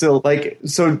I'm still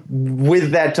so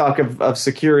with that talk of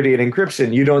security and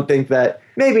encryption, you don't think that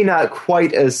maybe not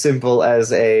quite as simple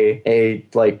as a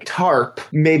tarp,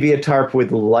 maybe a tarp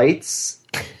with lights?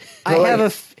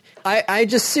 I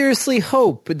just seriously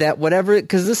hope that whatever,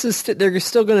 because they're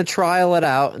still going to trial it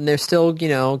out, and they're still,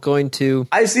 going to...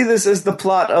 I see this as the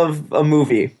plot of a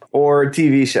movie or a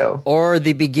TV show. Or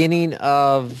the beginning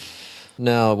of...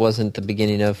 No, it wasn't the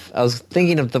beginning of... I was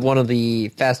thinking of one of the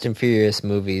Fast and Furious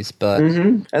movies, but...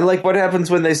 Mm-hmm. And what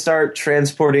happens when they start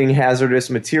transporting hazardous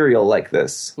material like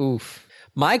this? Oof.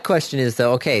 My question is,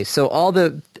 though, okay,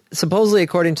 so supposedly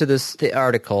according to the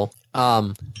article...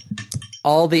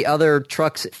 all the other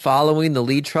trucks following the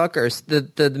lead truck are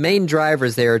the main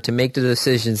drivers there to make the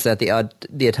decisions that the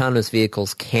autonomous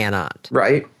vehicles cannot.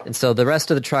 Right. And so the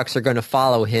rest of the trucks are going to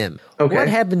follow him. Okay. What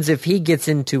happens if he gets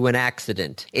into an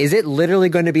accident? Is it literally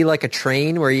going to be like a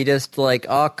train where you just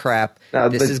oh crap,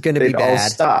 this is going to be bad? All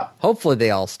stop. Hopefully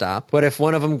they all stop. But if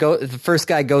one of them the first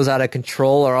guy goes out of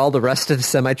control, are all the rest of the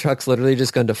semi-trucks literally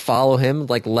just going to follow him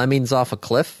like lemmings off a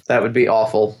cliff? That would be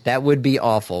awful. That would be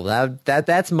awful.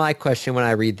 That's my question when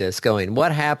I read this, going,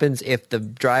 what happens if the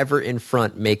driver in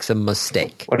front makes a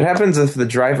mistake? What happens if the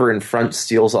driver in front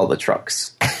steals all the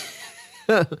trucks?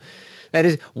 That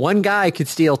is, one guy could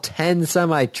steal 10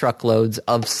 semi-truckloads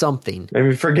of something. I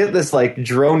mean, forget this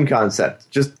drone concept.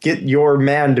 Just get your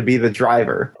man to be the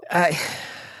driver.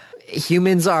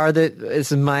 Humans are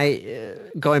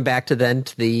going back to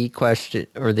the question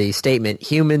or the statement,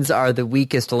 humans are the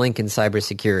weakest link in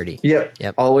cybersecurity.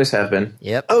 Yep. Always have been.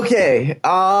 Yep. Okay.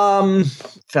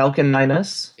 Falcon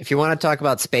 9S. If you want to talk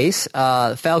about space,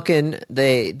 Falcon,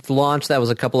 they launched, that was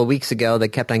a couple of weeks ago. They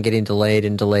kept on getting delayed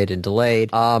and delayed and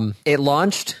delayed. It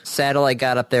launched, satellite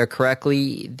got up there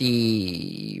correctly.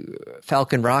 The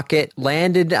Falcon rocket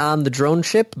landed on the drone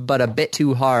ship, but a bit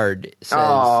too hard.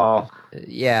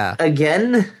 Yeah.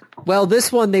 Again? Well,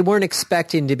 this one, they weren't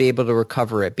expecting to be able to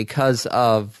recover it because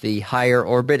of the higher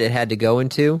orbit it had to go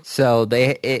into. So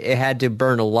it had to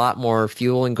burn a lot more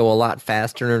fuel and go a lot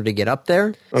faster in order to get up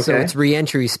there. Okay. So its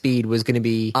re-entry speed was going to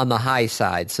be on the high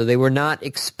side. So they were not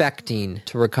expecting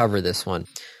to recover this one.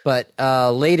 But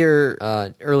earlier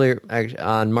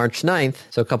on March 9th,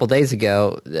 so a couple days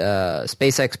ago,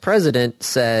 SpaceX president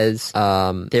says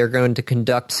they're going to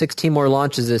conduct 16 more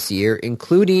launches this year,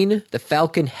 including the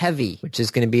Falcon Heavy, which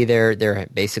is going to be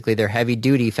basically their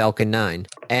heavy-duty Falcon 9.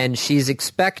 And she's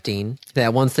expecting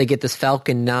that once they get this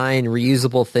Falcon 9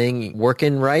 reusable thing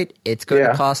working right, it's going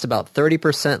to cost about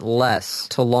 30% less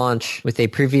to launch with a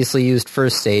previously used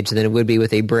first stage than it would be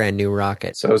with a brand new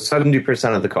rocket. So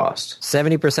 70% of the cost.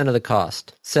 70% of the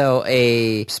cost. So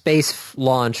a space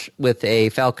launch with a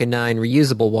Falcon 9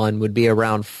 reusable one would be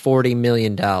around $40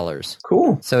 million.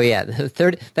 Cool. So yeah, that's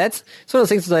one of those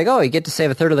things. It's like, you get to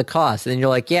save a third of the cost. And then you're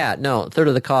like, a third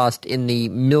of the cost in the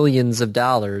millions of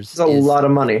dollars. That's a lot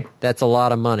of money. That's a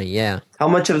lot of money, yeah. How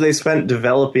much have they spent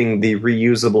developing the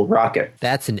reusable rocket?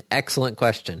 That's an excellent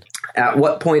question. At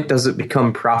what point does it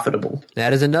become profitable?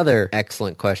 That is another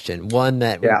excellent question. One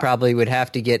that we probably would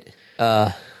have to get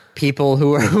people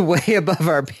who are way above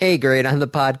our pay grade on the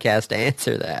podcast to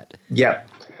answer that. Yeah.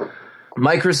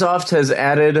 Microsoft has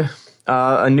added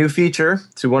a new feature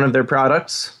to one of their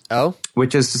products, Oh,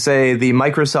 which is to say the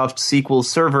Microsoft SQL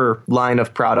Server line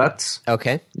of products.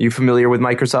 okay. You familiar with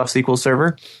Microsoft SQL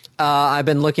Server? I've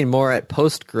been looking more at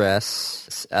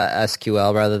Postgres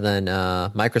SQL rather than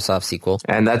Microsoft SQL.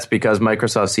 And that's because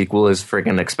Microsoft SQL is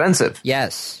friggin' expensive.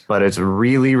 Yes, But it's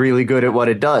really, really good at what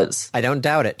it does. I don't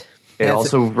doubt it. It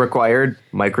also required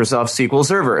Microsoft SQL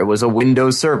Server. It was a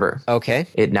Windows server. Okay.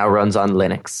 It now runs on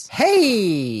Linux.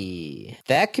 Hey,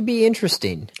 that could be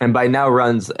interesting. And by now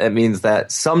runs, it means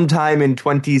that sometime in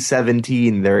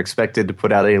 2017, they're expected to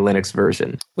put out a Linux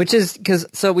version. Which is because,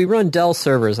 so we run Dell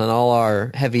servers on all our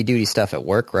heavy duty stuff at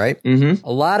work, right? Mm-hmm.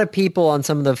 A lot of people on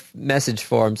some of the message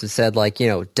forums have said, like,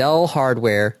 Dell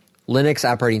hardware, Linux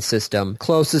operating system,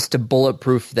 closest to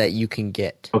bulletproof that you can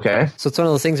get. Okay. So it's one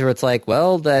of those things where it's like,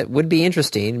 well, that would be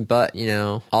interesting, but,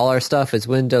 all our stuff is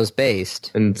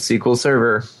Windows-based. And SQL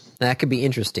Server. That could be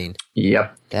interesting.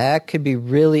 Yep. That could be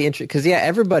really interesting. Because,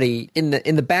 everybody, in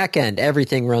the back end,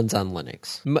 everything runs on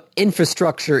Linux.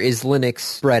 Infrastructure is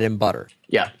Linux bread and butter.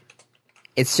 Yeah.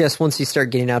 It's just once you start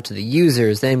getting out to the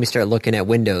users, then we start looking at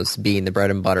Windows being the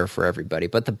bread and butter for everybody.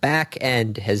 But the back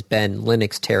end has been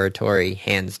Linux territory,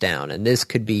 hands down, and this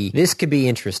could be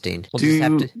interesting.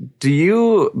 Do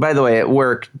you, by the way, at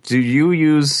work, do you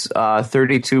use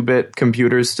 32-bit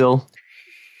computers still?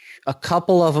 A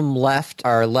couple of them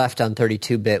are left on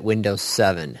 32-bit Windows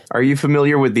 7. Are you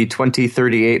familiar with the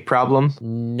 2038 problem?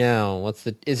 No,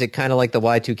 is it kind of like the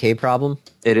Y2K problem?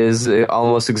 It is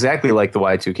almost exactly like the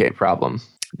Y2K problem.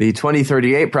 The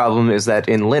 2038 problem is that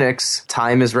in Linux,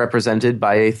 time is represented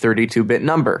by a 32-bit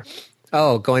number.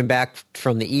 Oh, going back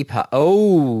from the epoch.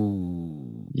 Oh.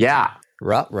 Yeah.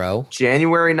 Ruh-roh.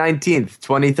 January 19th,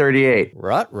 2038.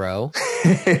 Ruh-roh.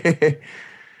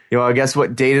 You want to guess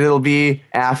what date it'll be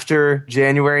after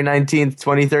January 19th,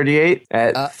 2038?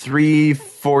 At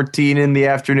 3:14 in the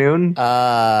afternoon?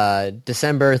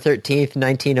 December 13th,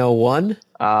 1901?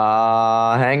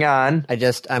 Hang on.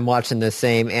 I'm watching the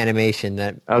same animation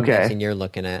that you're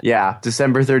looking at. Yeah,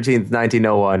 December 13th,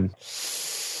 1901.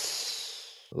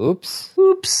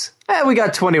 Oops. We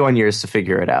got 21 years to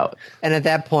figure it out. And at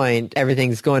that point,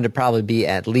 everything's going to probably be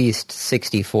at least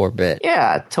 64-bit.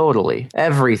 Yeah, totally.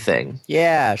 Everything.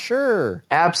 Yeah, sure.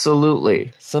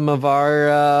 Absolutely. Some of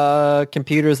our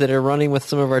computers that are running with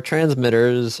some of our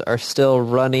transmitters are still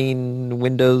running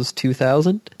Windows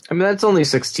 2000. I mean, that's only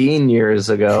 16 years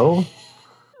ago.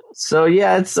 So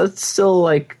yeah, it's still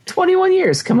like 21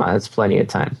 years. Come on, that's plenty of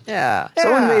time. Yeah.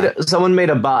 Someone made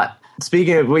a bot.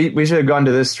 Speaking of, we should have gone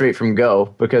to this straight from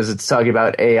Go because it's talking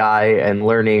about AI and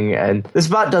learning, and this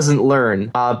bot doesn't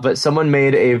learn, but someone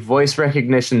made a voice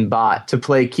recognition bot to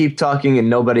play Keep Talking and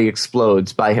Nobody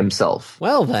Explodes by himself.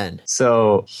 Well then.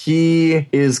 So he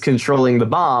is controlling the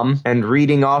bomb and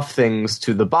reading off things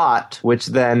to the bot, which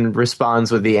then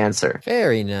responds with the answer.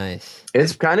 Very nice.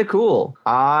 It's kind of cool.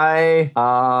 I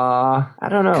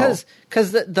don't know.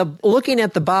 Because the looking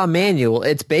at the bomb manual,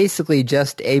 it's basically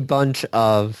just a bunch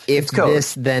of if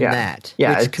this, then that.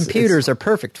 Yeah, which computers are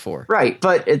perfect for. Right,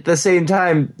 but at the same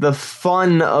time, the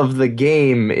fun of the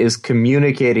game is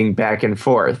communicating back and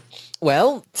forth.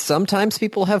 Well, sometimes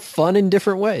people have fun in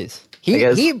different ways.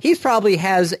 He probably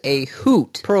has a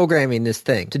hoot programming this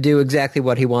thing to do exactly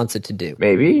what he wants it to do.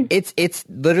 Maybe. It's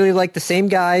literally like the same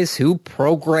guys who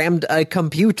programmed a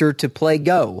computer to play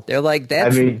Go. They're like,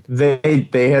 that's... I mean,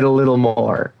 they had a little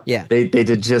more. Yeah. They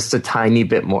did just a tiny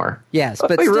bit more. Yes,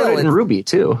 but they still... wrote it in Ruby,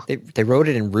 too. They wrote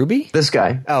it in Ruby? This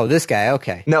guy. Oh, this guy,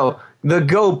 okay. No, the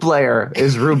Go player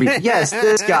is Ruby. Yes,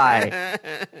 this guy.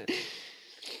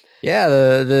 Yeah,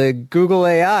 the Google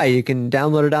AI, you can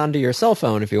download it onto your cell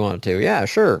phone if you want to. Yeah,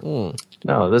 sure.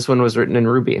 No, this one was written in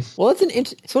Ruby. Well,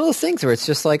 it's one of those things where it's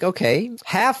just like, okay,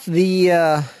 half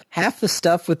the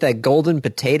stuff with that golden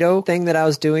potato thing that I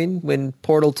was doing when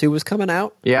Portal 2 was coming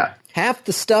out. Yeah. Half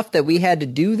the stuff that we had to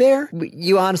do there,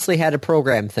 you honestly had to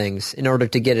program things in order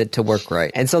to get it to work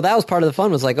right. And so that was part of the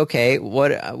fun, was like, okay, what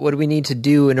do we need to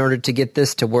do in order to get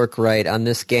this to work right on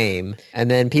this game? And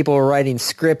then people were writing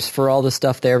scripts for all the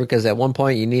stuff there, because at one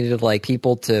point you needed like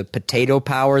people to potato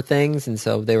power things, and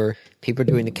so they were people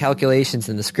doing the calculations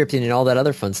and the scripting and all that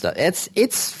other fun stuff.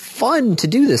 It's fun to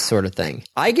do this sort of thing.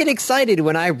 I get excited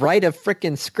when I write a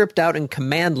frickin' script out in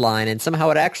command line and somehow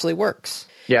it actually works.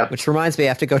 Yeah. Which reminds me, I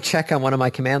have to go check on one of my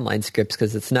command line scripts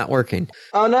because it's not working.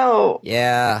 Oh, no.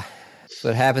 Yeah. That's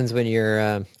what happens when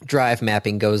your drive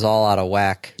mapping goes all out of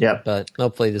whack. Yep. But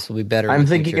hopefully this will be better. I'm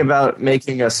thinking about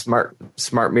making a smart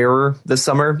mirror this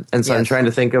summer, and so I'm trying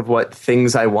to think of what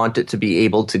things I want it to be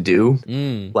able to do,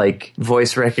 like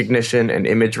voice recognition and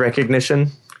image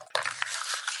recognition.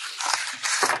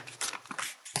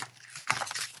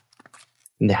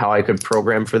 and how I could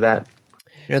program for that?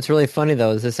 You know, it's really funny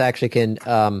though. Is this actually can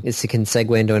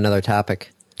segue into another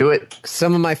topic. Do it.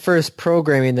 Some of my first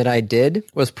programming that I did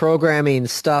was programming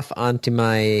stuff onto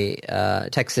my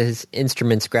Texas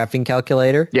Instruments graphing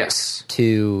calculator. Yes.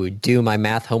 To do my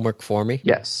math homework for me.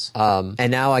 Yes. And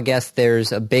now I guess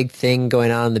there's a big thing going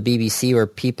on in the BBC where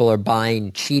people are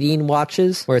buying cheating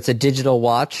watches, where it's a digital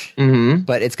watch,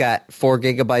 but it's got 4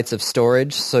 gigabytes of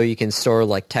storage, so you can store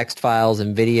like text files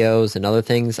and videos and other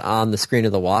things on the screen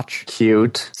of the watch.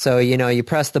 Cute. So, you know, you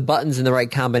press the buttons in the right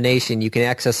combination, you can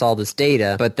access all this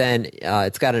data, but then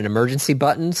it's got an emergency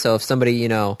button, so if somebody, you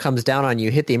know, comes down on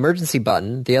you, hit the emergency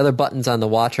button, the other buttons on the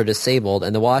watch are disabled,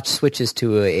 and the watch switches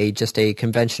to just a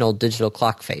conventional digital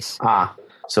clock face. Ah,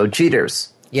 so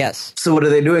cheaters. Yes. So what are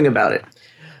they doing about it?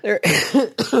 They're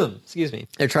excuse me.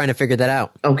 They're trying to figure that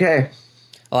out. Okay.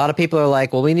 A lot of people are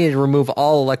like, well, we need to remove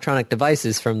all electronic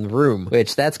devices from the room,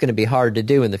 which that's going to be hard to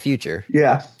do in the future.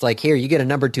 Yeah. It's like, here, you get a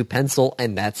number 2 pencil,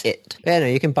 and that's it. Yeah, no,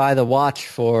 you can buy the watch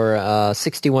for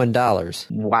 $61.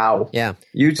 Wow. Yeah.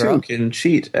 You too can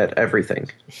cheat at everything.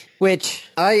 Which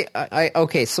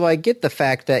okay, so I get the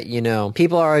fact that, you know,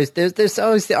 people are always, there's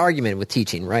always the argument with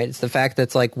teaching, right? It's the fact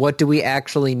that's like, what do we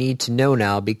actually need to know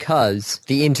now because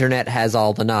the internet has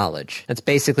all the knowledge? That's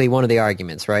basically one of the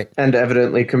arguments, right? And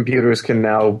evidently computers can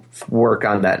now work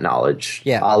on that knowledge.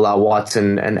 Yeah. A la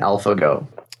Watson and AlphaGo.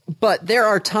 But there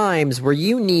are times where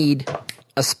you need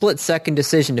a split-second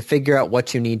decision to figure out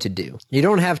what you need to do. You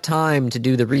don't have time to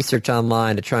do the research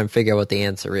online to try and figure out what the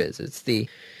answer is. It's the,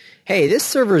 hey, this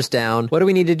server's down. What do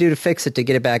we need to do to fix it to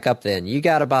get it back up then? You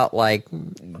got about, like,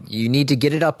 you need to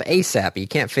get it up ASAP. You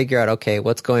can't figure out, okay,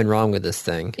 what's going wrong with this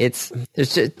thing.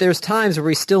 There's times where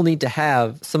we still need to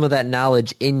have some of that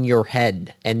knowledge in your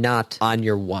head and not on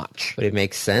your watch. But it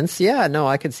makes sense? Yeah, no,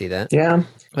 I can see that. Yeah.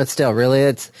 But still,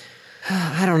 really,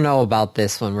 I don't know about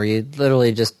this one where you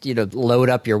literally just, you know, load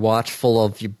up your watch full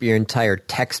of your entire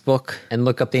textbook and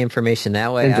look up the information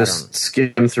that way. And just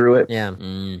skim through it. Yeah.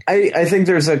 I think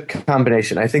there's a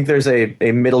combination. I think there's a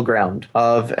middle ground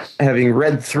of having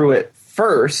read through it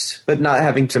first, but not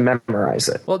having to memorize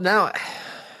it. Well, now,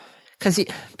 because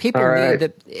people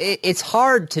right. it's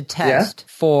hard to test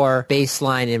for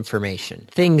baseline information,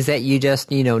 things that you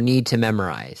just, you know, need to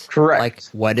memorize. Correct. Like,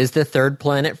 what is the third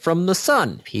planet from the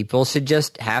sun? People should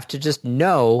just have to just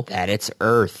know that it's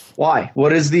Earth. Why?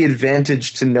 What is the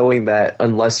advantage to knowing that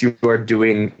unless you are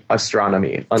doing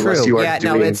astronomy? Unless True. you are Yeah,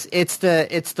 doing no, it's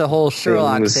the whole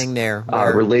Sherlock things, thing there,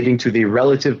 relating to the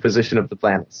relative position of the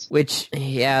planets. Which,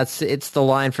 yeah, it's the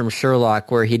line from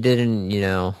Sherlock where he didn't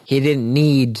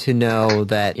need to know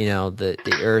that, you know, the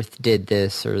Earth did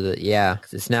this or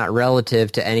because it's not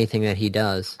relative to anything that he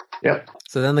does. Yep.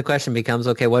 So then the question becomes,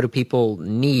 okay, what do people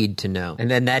need to know?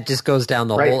 And then that just goes down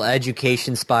the whole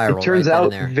education spiral. It turns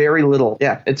out very little.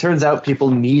 Yeah, it turns out people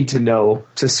need to know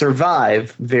to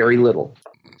survive very little.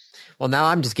 Well, now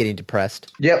I'm just getting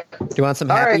depressed. Yep. Do you want some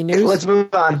happy news? Let's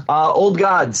move on. Old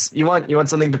gods. You want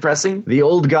something depressing? The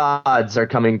old gods are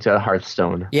coming to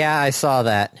Hearthstone. Yeah, I saw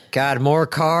that. God, more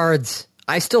cards.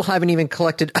 I still haven't even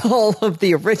collected all of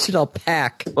the original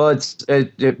pack. Well,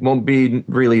 it won't be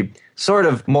really sort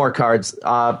of more cards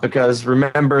because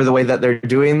remember the way that they're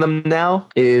doing them now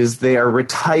is they are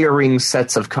retiring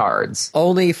sets of cards.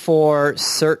 Only for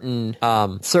certain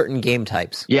game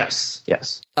types.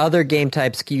 Yes. Other game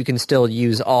types, you can still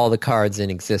use all the cards in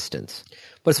existence.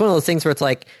 But it's one of those things where it's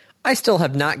like, I still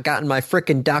have not gotten my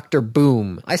frickin' Dr.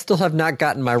 Boom. I still have not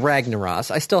gotten my Ragnaros.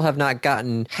 I still have not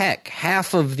gotten,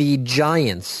 half of the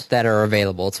giants that are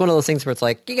available. It's one of those things where it's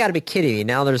like, you gotta be kidding me.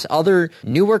 Now there's other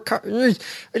newer cards.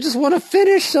 I just want to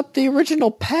finish up the original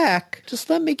pack.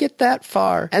 Just let me get that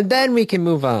far. And then we can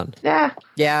move on. Yeah.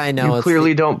 Yeah, I know. You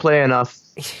clearly don't play enough.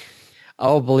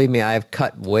 Oh, believe me, I've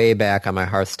cut way back on my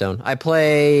Hearthstone. I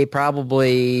play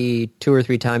probably 2 or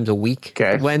 3 times a week.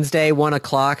 Okay. Wednesday, 1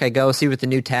 o'clock, I go see what the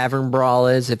new Tavern Brawl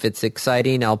is. If it's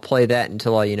exciting, I'll play that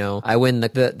until I win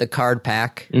the card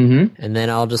pack. Mm-hmm. And then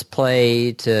I'll just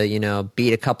play to,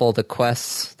 beat a couple of the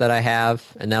quests that I have,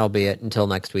 and that'll be it until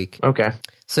next week. Okay.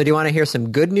 So do you want to hear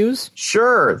some good news?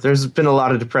 Sure. There's been a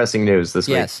lot of depressing news this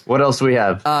week. What else do we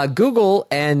have? Google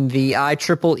and the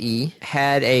IEEE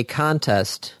had a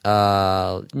contest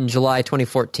in July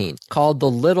 2014 called the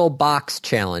Little Box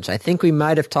Challenge. I think we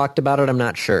might have talked about it. I'm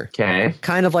not sure. Okay.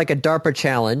 Kind of like a DARPA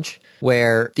challenge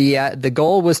where the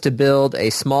goal was to build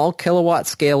a small kilowatt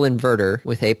scale inverter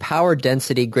with a power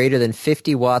density greater than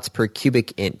 50 watts per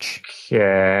cubic inch.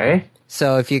 Okay.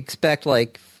 So if you expect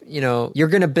you're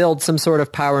going to build some sort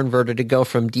of power inverter to go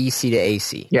from DC to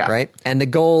AC, right? And the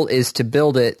goal is to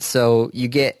build it so you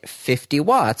get 50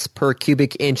 watts per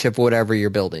cubic inch of whatever you're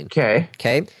building. Okay.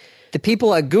 The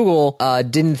people at Google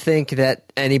didn't think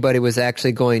that anybody was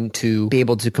actually going to be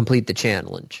able to complete the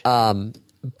challenge.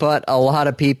 But a lot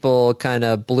of people kind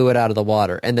of blew it out of the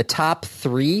water. And the top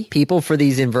 3 people for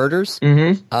these inverters,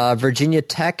 Virginia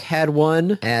Tech had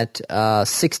one at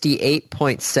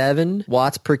 68.7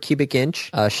 watts per cubic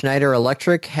inch. Schneider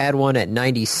Electric had one at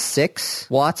 96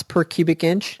 watts per cubic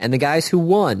inch. And the guys who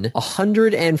won,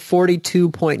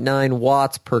 142.9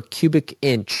 watts per cubic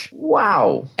inch.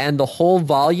 Wow. And the whole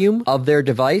volume of their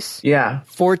device,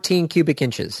 14 cubic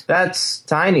inches. That's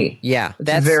tiny. Yeah.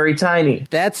 That's very tiny.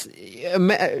 That's...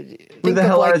 Who the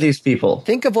hell are these people?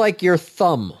 Think of like your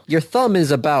thumb. Your thumb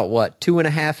is about what,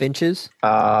 2.5 inches?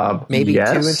 Maybe 2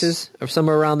 inches or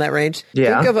somewhere around that range.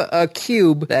 Yeah. Think of a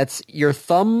cube that's your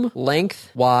thumb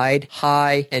length, wide,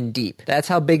 high, and deep. That's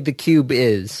how big the cube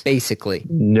is, basically.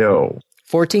 No.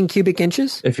 14 cubic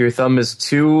inches? If your thumb is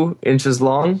 2 inches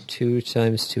long? 2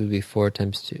 times 2 would be 4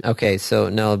 times 2. Okay, so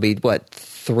no, it'd be what,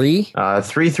 3?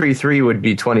 333 would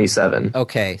be 27.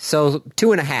 Okay, so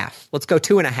 2.5. Let's go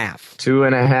 2.5.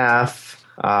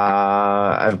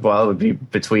 2.5. Well, it would be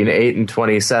between 8 and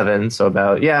 27. So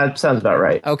about, it sounds about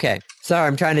right. Okay. Sorry,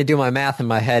 I'm trying to do my math in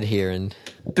my head here. And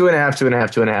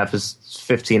 2.5 is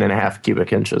 15.5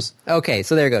 cubic inches. Okay,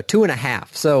 so there you go.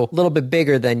 2.5. So a little bit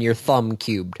bigger than your thumb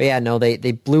cubed. But yeah, no,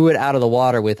 they blew it out of the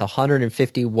water with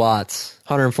 150 watts,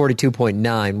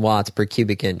 142.9 watts per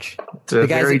cubic inch. It's a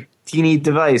very teeny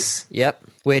device. Yep.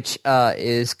 Which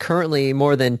is currently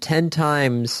more than 10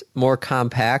 times more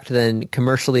compact than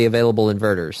commercially available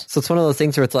inverters. So it's one of those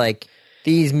things where it's like,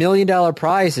 these $1 million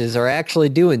prizes are actually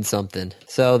doing something.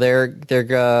 So they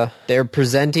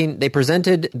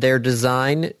presented their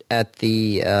design at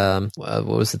the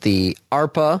the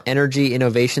ARPA Energy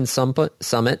Innovation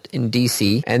Summit in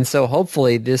DC. And so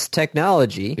hopefully this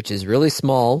technology, which is really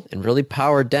small and really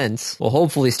power dense, will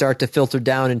hopefully start to filter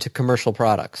down into commercial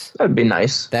products. That'd be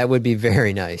nice. That would be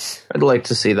very nice. I'd like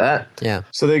to see that. Yeah.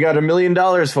 So they got $1 million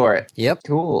for it. Yep.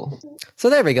 Cool.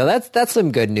 So there we go. That's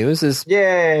some good news.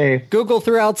 Yay. Google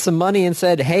threw out some money and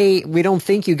said, hey, we don't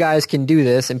think you guys can do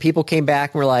this. And people came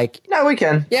back and were like, no, we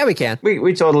can. Yeah, we can.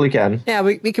 We totally can. Yeah,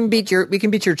 we can beat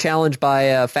your challenge by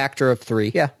a factor of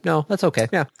 3. Yeah, no, that's okay.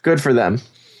 Yeah. Good for them.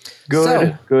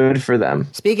 Good for them.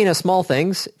 Speaking of small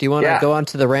things, do you want to go on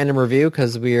to the random review?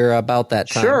 Because we're about that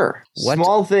time. Sure. What?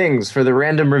 Small things for the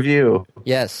random review.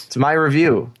 Yes. It's my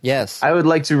review. Yes. I would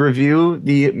like to review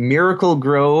the Miracle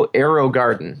Grow Aero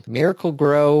Garden. Miracle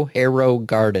Grow Aero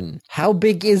Garden. How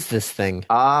big is this thing?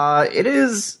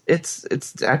 It's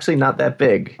actually not that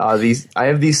big. I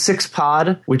have the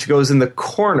 6-pod, which goes in the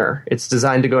corner. It's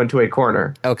designed to go into a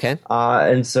corner. Okay.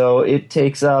 And so it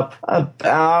takes up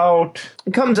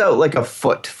it comes out like a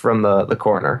foot from the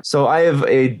corner. So I have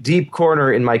a deep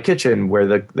corner in my kitchen where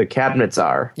the cabinets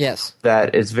are. Yes.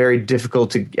 That is very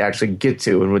difficult to actually get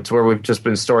to, and it's where we've just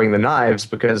been storing the knives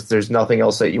because there's nothing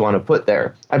else that you want to put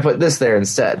there. I put this there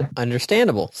instead.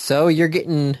 Understandable. So you're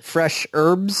getting fresh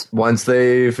herbs? Once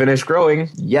they finish growing,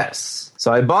 yes.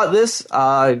 So I bought this,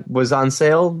 was on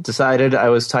sale, decided I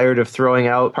was tired of throwing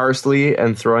out parsley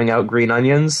and throwing out green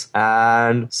onions,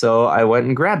 and so I went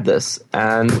and grabbed this,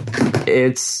 and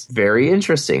it's very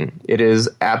interesting. It is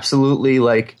absolutely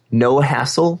like no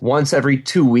hassle. Once every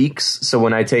 2 weeks, so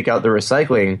when I take out the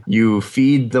recycling, you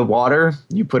feed the water,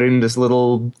 you put it in this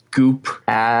little goop,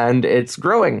 and it's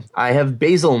growing. I have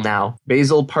basil now.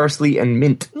 Basil, parsley, and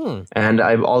mint. And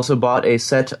I've also bought a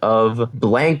set of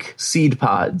blank seed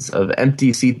pods, of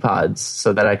empty seed pods,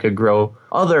 so that I could grow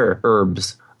other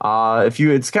herbs.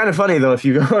 It's kind of funny, though, if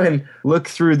you go and look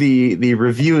through the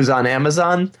reviews on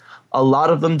Amazon, a lot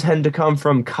of them tend to come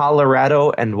from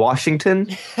Colorado and Washington.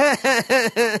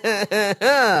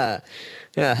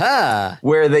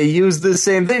 Where they use the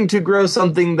same thing to grow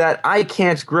something that I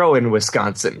can't grow in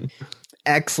Wisconsin.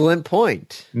 Excellent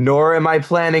point. Nor am I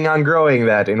planning on growing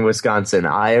that in Wisconsin.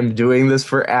 I am doing this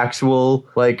for actual,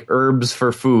 herbs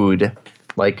for food.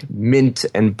 Like mint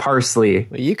and parsley.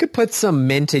 You could put some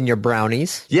mint in your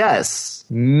brownies. Yes,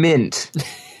 mint.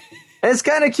 And it's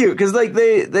kind of cute because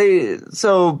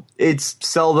so it's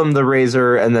sell them the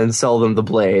razor and then sell them the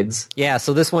blades. Yeah,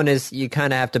 so this one is you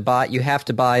have to buy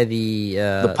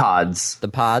the pods. The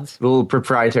pods? The little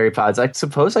proprietary pods. I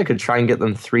suppose I could try and get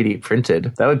them 3D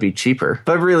printed. That would be cheaper.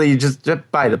 But really, you just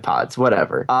buy the pods,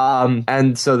 whatever.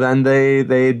 And so then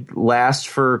they last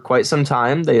for quite some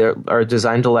time. They are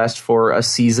designed to last for a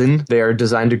season. They are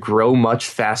designed to grow much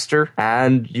faster.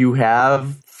 And you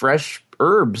have fresh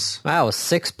herbs. Wow, a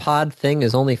 6-pod thing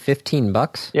is only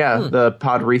 $15? Yeah, the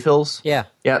pod refills. Yeah.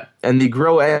 Yep. And the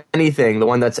Grow Anything, the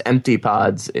one that's empty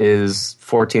pods, is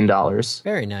 $14.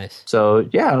 Very nice. So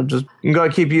yeah, just you can go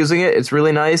keep using it. It's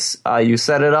really nice. You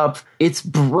set it up. It's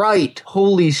bright.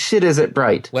 Holy shit, is it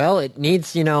bright? Well, it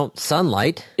needs,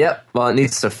 sunlight. Yep. Well, it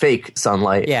needs to fake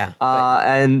sunlight. Yeah.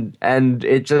 And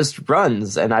it just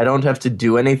runs, and I don't have to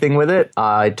do anything with it.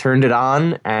 I turned it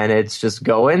on, and it's just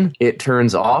going. It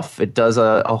turns off. It does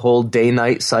a whole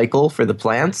day-night cycle for the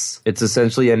plants. It's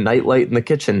essentially a nightlight in the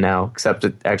kitchen now, except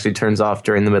it actually turns off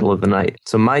during the middle of the night.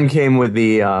 So mine came with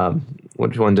the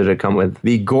which one did it come with?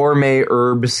 The Gourmet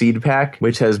Herb Seed Pack,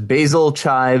 which has basil,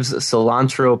 chives,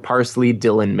 cilantro, parsley,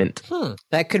 dill, and mint.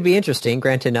 That could be interesting.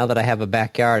 Granted, now that I have a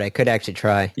backyard, I could actually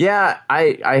try. Yeah,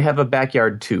 I have a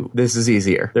backyard too. This is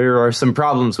easier. There are some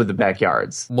problems with the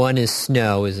backyards. One is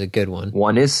snow is a good one.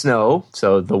 One is snow,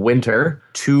 so the winter.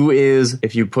 Two is,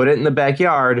 if you put it in the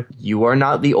backyard, you are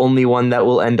not the only one that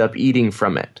will end up eating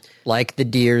from it. Like the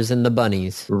deers and the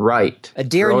bunnies. Right. A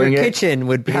deer in your kitchen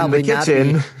would probably not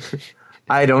be...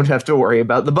 I don't have to worry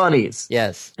about the bunnies.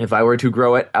 Yes. If I were to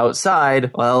grow it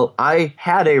outside, well, I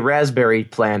had a raspberry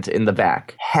plant in the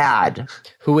back. Had.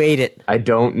 Who ate it? I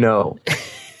don't know.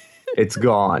 It's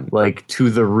gone, like, to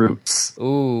the roots.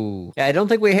 Ooh. Yeah, I don't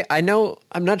think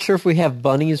I'm not sure if we have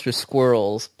bunnies or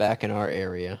squirrels back in our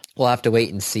area. We'll have to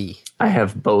wait and see. I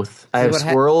have both. I have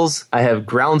squirrels, I have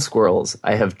ground squirrels,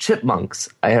 I have chipmunks,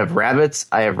 I have rabbits,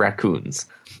 I have raccoons.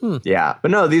 Yeah.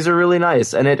 But no, these are really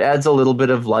nice, and it adds a little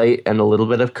bit of light and a little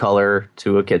bit of color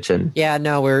to a kitchen. Yeah,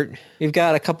 no, we've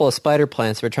got a couple of spider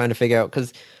plants we're trying to figure out,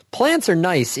 because plants are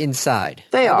nice inside.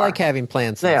 They are. I like having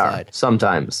plants they inside. Are,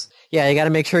 sometimes. Yeah, you got to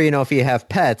make sure, if you have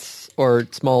pets or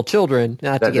small children,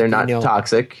 that they're not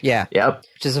toxic. Yeah. Yep.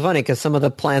 Which is funny, because some of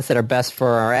the plants that are best for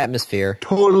our atmosphere...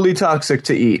 Totally toxic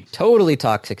to eat. Totally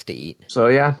toxic to eat. So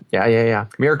yeah.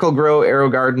 Miracle Grow Aero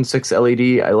Garden 6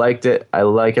 LED. I liked it. I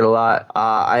like it a lot.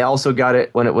 I also got it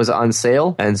when it was on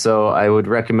sale, and so I would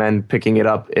recommend picking it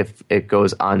up if it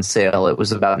goes on sale. It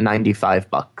was about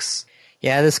 $95.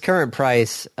 Yeah, this current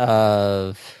price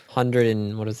of...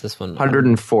 what is this one?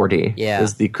 140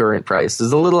 is the current price.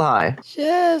 Is a little high.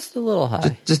 Just a little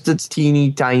high. Just a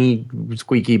teeny, tiny,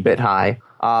 squeaky bit high.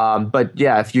 But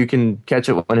yeah, if you can catch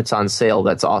it when it's on sale,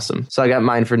 that's awesome. So I got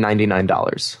mine for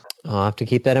 $99. I'll have to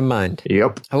keep that in mind.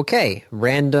 Yep. Okay,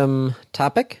 random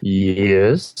topic.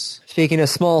 Yes. Speaking of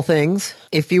small things,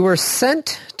 if you were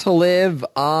sent to live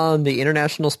on the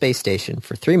International Space Station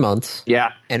for 3 months,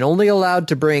 and only allowed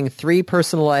to bring 3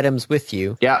 personal items with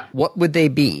you, what would they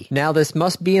be? Now, this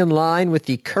must be in line with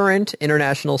the current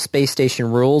International Space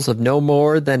Station rules of no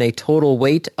more than a total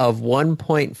weight of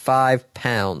 1.5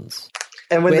 pounds.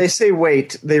 And when they say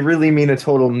weight, they really mean a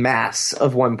total mass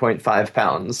of 1.5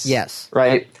 pounds. Yes.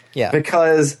 Right? Yeah.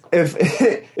 Because if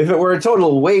it were a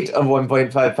total weight of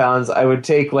 1.5 pounds, I would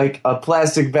take like a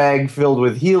plastic bag filled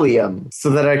with helium so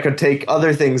that I could take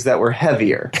other things that were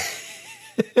heavier.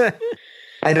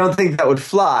 I don't think that would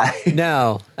fly.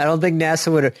 No, I don't think NASA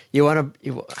would.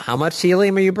 How much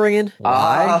helium are you bringing?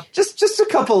 Why? Just a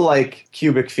couple like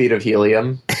cubic feet of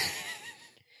helium.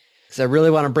 Because I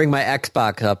really want to bring my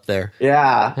Xbox up there.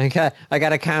 Yeah. I got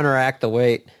to counteract the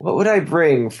weight. What would I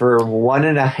bring for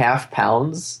 1.5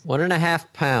 pounds?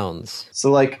 1.5 pounds.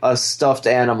 So like a stuffed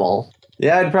animal.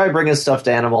 Yeah, I'd probably bring a stuffed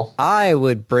animal. I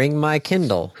would bring my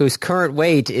Kindle, whose current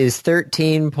weight is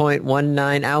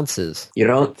 13.19 ounces. You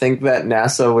don't think that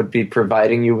NASA would be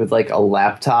providing you with like a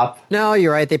laptop? No,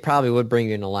 you're right. They probably would bring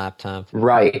you in a laptop.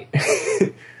 Right.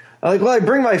 I'm like, well, I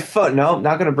bring my phone. No,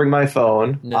 not going to bring my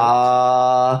phone.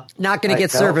 No. Not going to get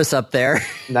service up there.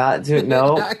 No. They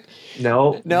not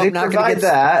provide gonna get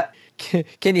that.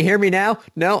 Can you hear me now?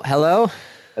 No. Hello?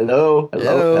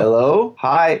 Hello.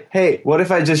 Hi. Hey, what if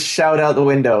I just shout out the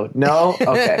window? No?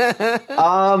 Okay.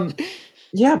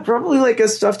 Yeah, probably like a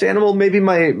stuffed animal. Maybe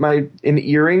an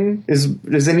earring. Is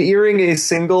an earring a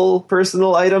single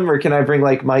personal item, or can I bring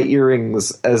like my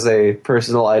earrings as a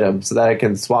personal item so that I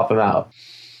can swap them out?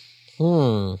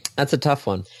 That's a tough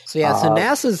one. So yeah, so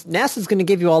NASA's going to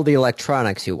give you all the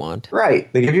electronics you want.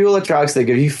 Right. They give you electronics, they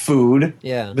give you food.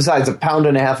 Yeah. Besides, 1.5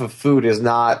 pounds of food is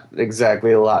not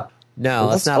exactly a lot. No,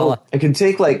 that's not a lot. I can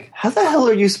take how the hell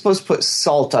are you supposed to put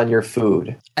salt on your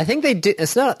food? I think they do.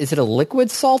 It's not. Is it a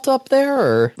liquid salt up there,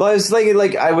 or? Well, I was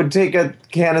thinking I would take a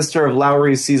canister of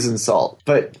Lowry's seasoned salt,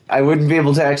 but I wouldn't be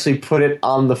able to actually put it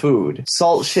on the food.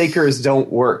 Salt shakers don't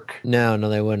work. No,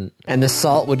 they wouldn't. And the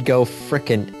salt would go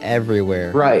frickin'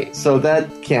 everywhere. Right. So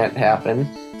that can't happen.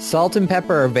 Salt and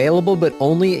pepper are available, but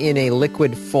only in a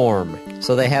liquid form.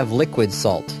 So they have liquid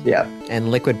salt Yeah. and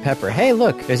liquid pepper. Hey,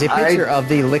 look, there's a picture of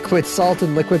the liquid salt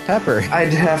and liquid pepper.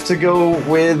 I'd have to go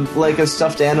with like a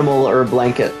stuffed animal or a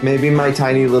blanket. Maybe my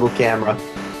tiny little camera.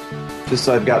 Just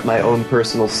so I've got my own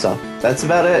personal stuff. That's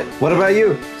about it. What about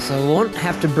you? So we won't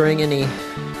have to bring any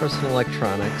personal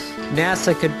electronics.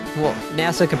 NASA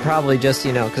could probably just,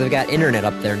 because we've got internet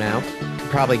up there now,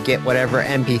 could probably get whatever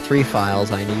MP3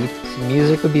 files I need. So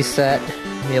music would be set.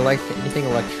 Anything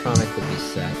electronic would be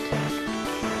set.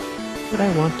 What would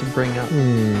I want to bring up?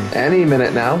 Any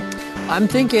minute now. I'm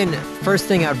thinking first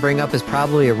thing I'd bring up is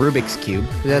probably a Rubik's Cube.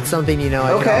 That's something, I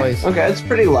could always... Okay, it's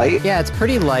pretty light. Yeah, it's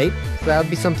pretty light. So that would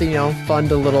be something, fun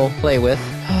to play with.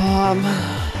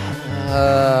 If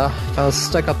I was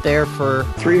stuck up there for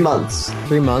 3 months.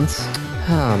 3 months.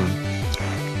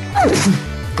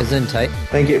 Gesundheit.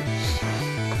 Thank you.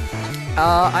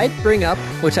 I'd bring up,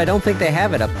 which I don't think they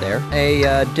have it up there,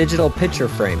 a digital picture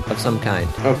frame of some kind.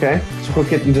 Okay. So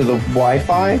hook it into the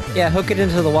Wi-Fi? Yeah, hook it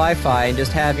into the Wi-Fi and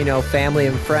just have, family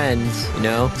and friends,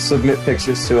 Submit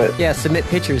pictures to it. Yeah, submit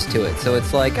pictures to it. So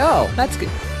it's like, oh, that's good.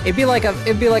 It'd be like a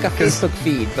Facebook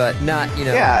feed, but not,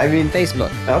 Yeah, I mean...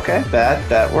 Facebook. Okay,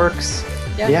 that works.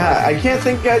 Yeah, I can't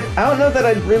think... I don't know that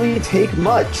I'd really take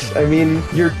much. I mean,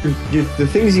 the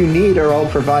things you need are all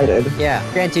provided. Yeah.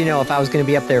 Granted, if I was going to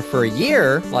be up there for a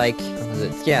year, like...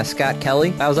 Scott Kelly.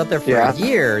 If I was up there for a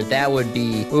year, that would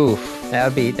be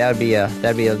That'd be a.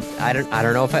 I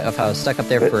don't know if I was stuck up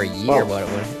there for a year.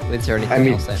 Is there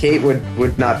anything else? Kate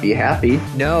would not be happy.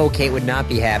 No, Kate would not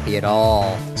be happy at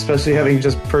all. Especially having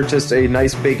just purchased a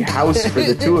nice big house for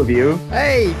the two of you.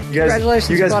 Hey, congratulations!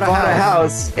 You guys bought a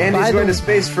house, and he's going to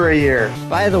space for a year.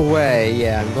 By the way,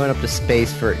 yeah, I'm going up to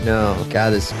space for no.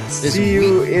 God, this see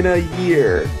you in a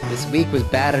year. This week was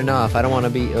bad enough. I don't want to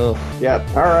be.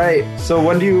 Yep. All right. So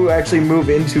when do you actually move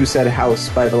into said house?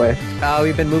 By the way.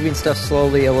 We've been moving stuff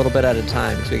slowly, a little bit at a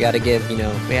time. So we got to give,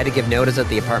 we had to give notice at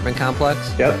the apartment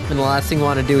complex. Yep. And the last thing we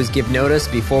want to do is give notice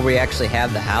before we actually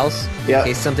have the house. Yep. In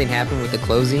case something happened with the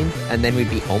closing, and then we'd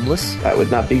be homeless. That would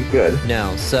not be good.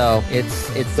 No. So it's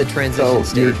the transition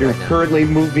stage. You're right now. currently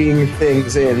moving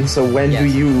things in. So when do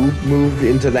you move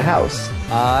into the house?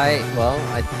 I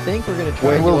think we're going to try.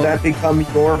 When will that become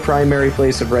your primary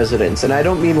place of residence? And I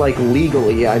don't mean like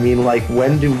legally. I mean like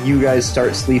when do you guys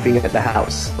start sleeping at the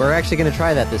house? We're actually going to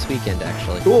try that this weekend,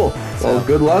 actually. Cool. So, well,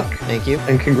 good luck. Thank you.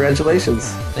 And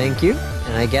congratulations. Thank you.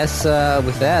 And I guess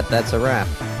with that's a wrap.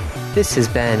 This has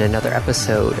been another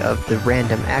episode of the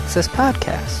Random Access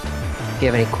Podcast. If you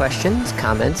have any questions,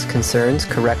 comments, concerns,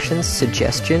 corrections,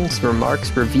 suggestions,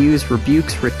 remarks, reviews,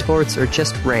 rebukes, retorts, or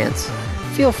just rants,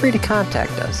 feel free to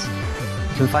contact us.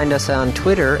 You can find us on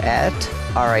Twitter at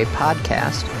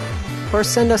RAPodcast or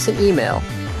send us an email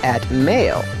at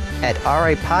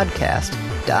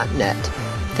mail@rapodcast.net.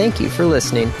 Thank you for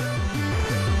listening.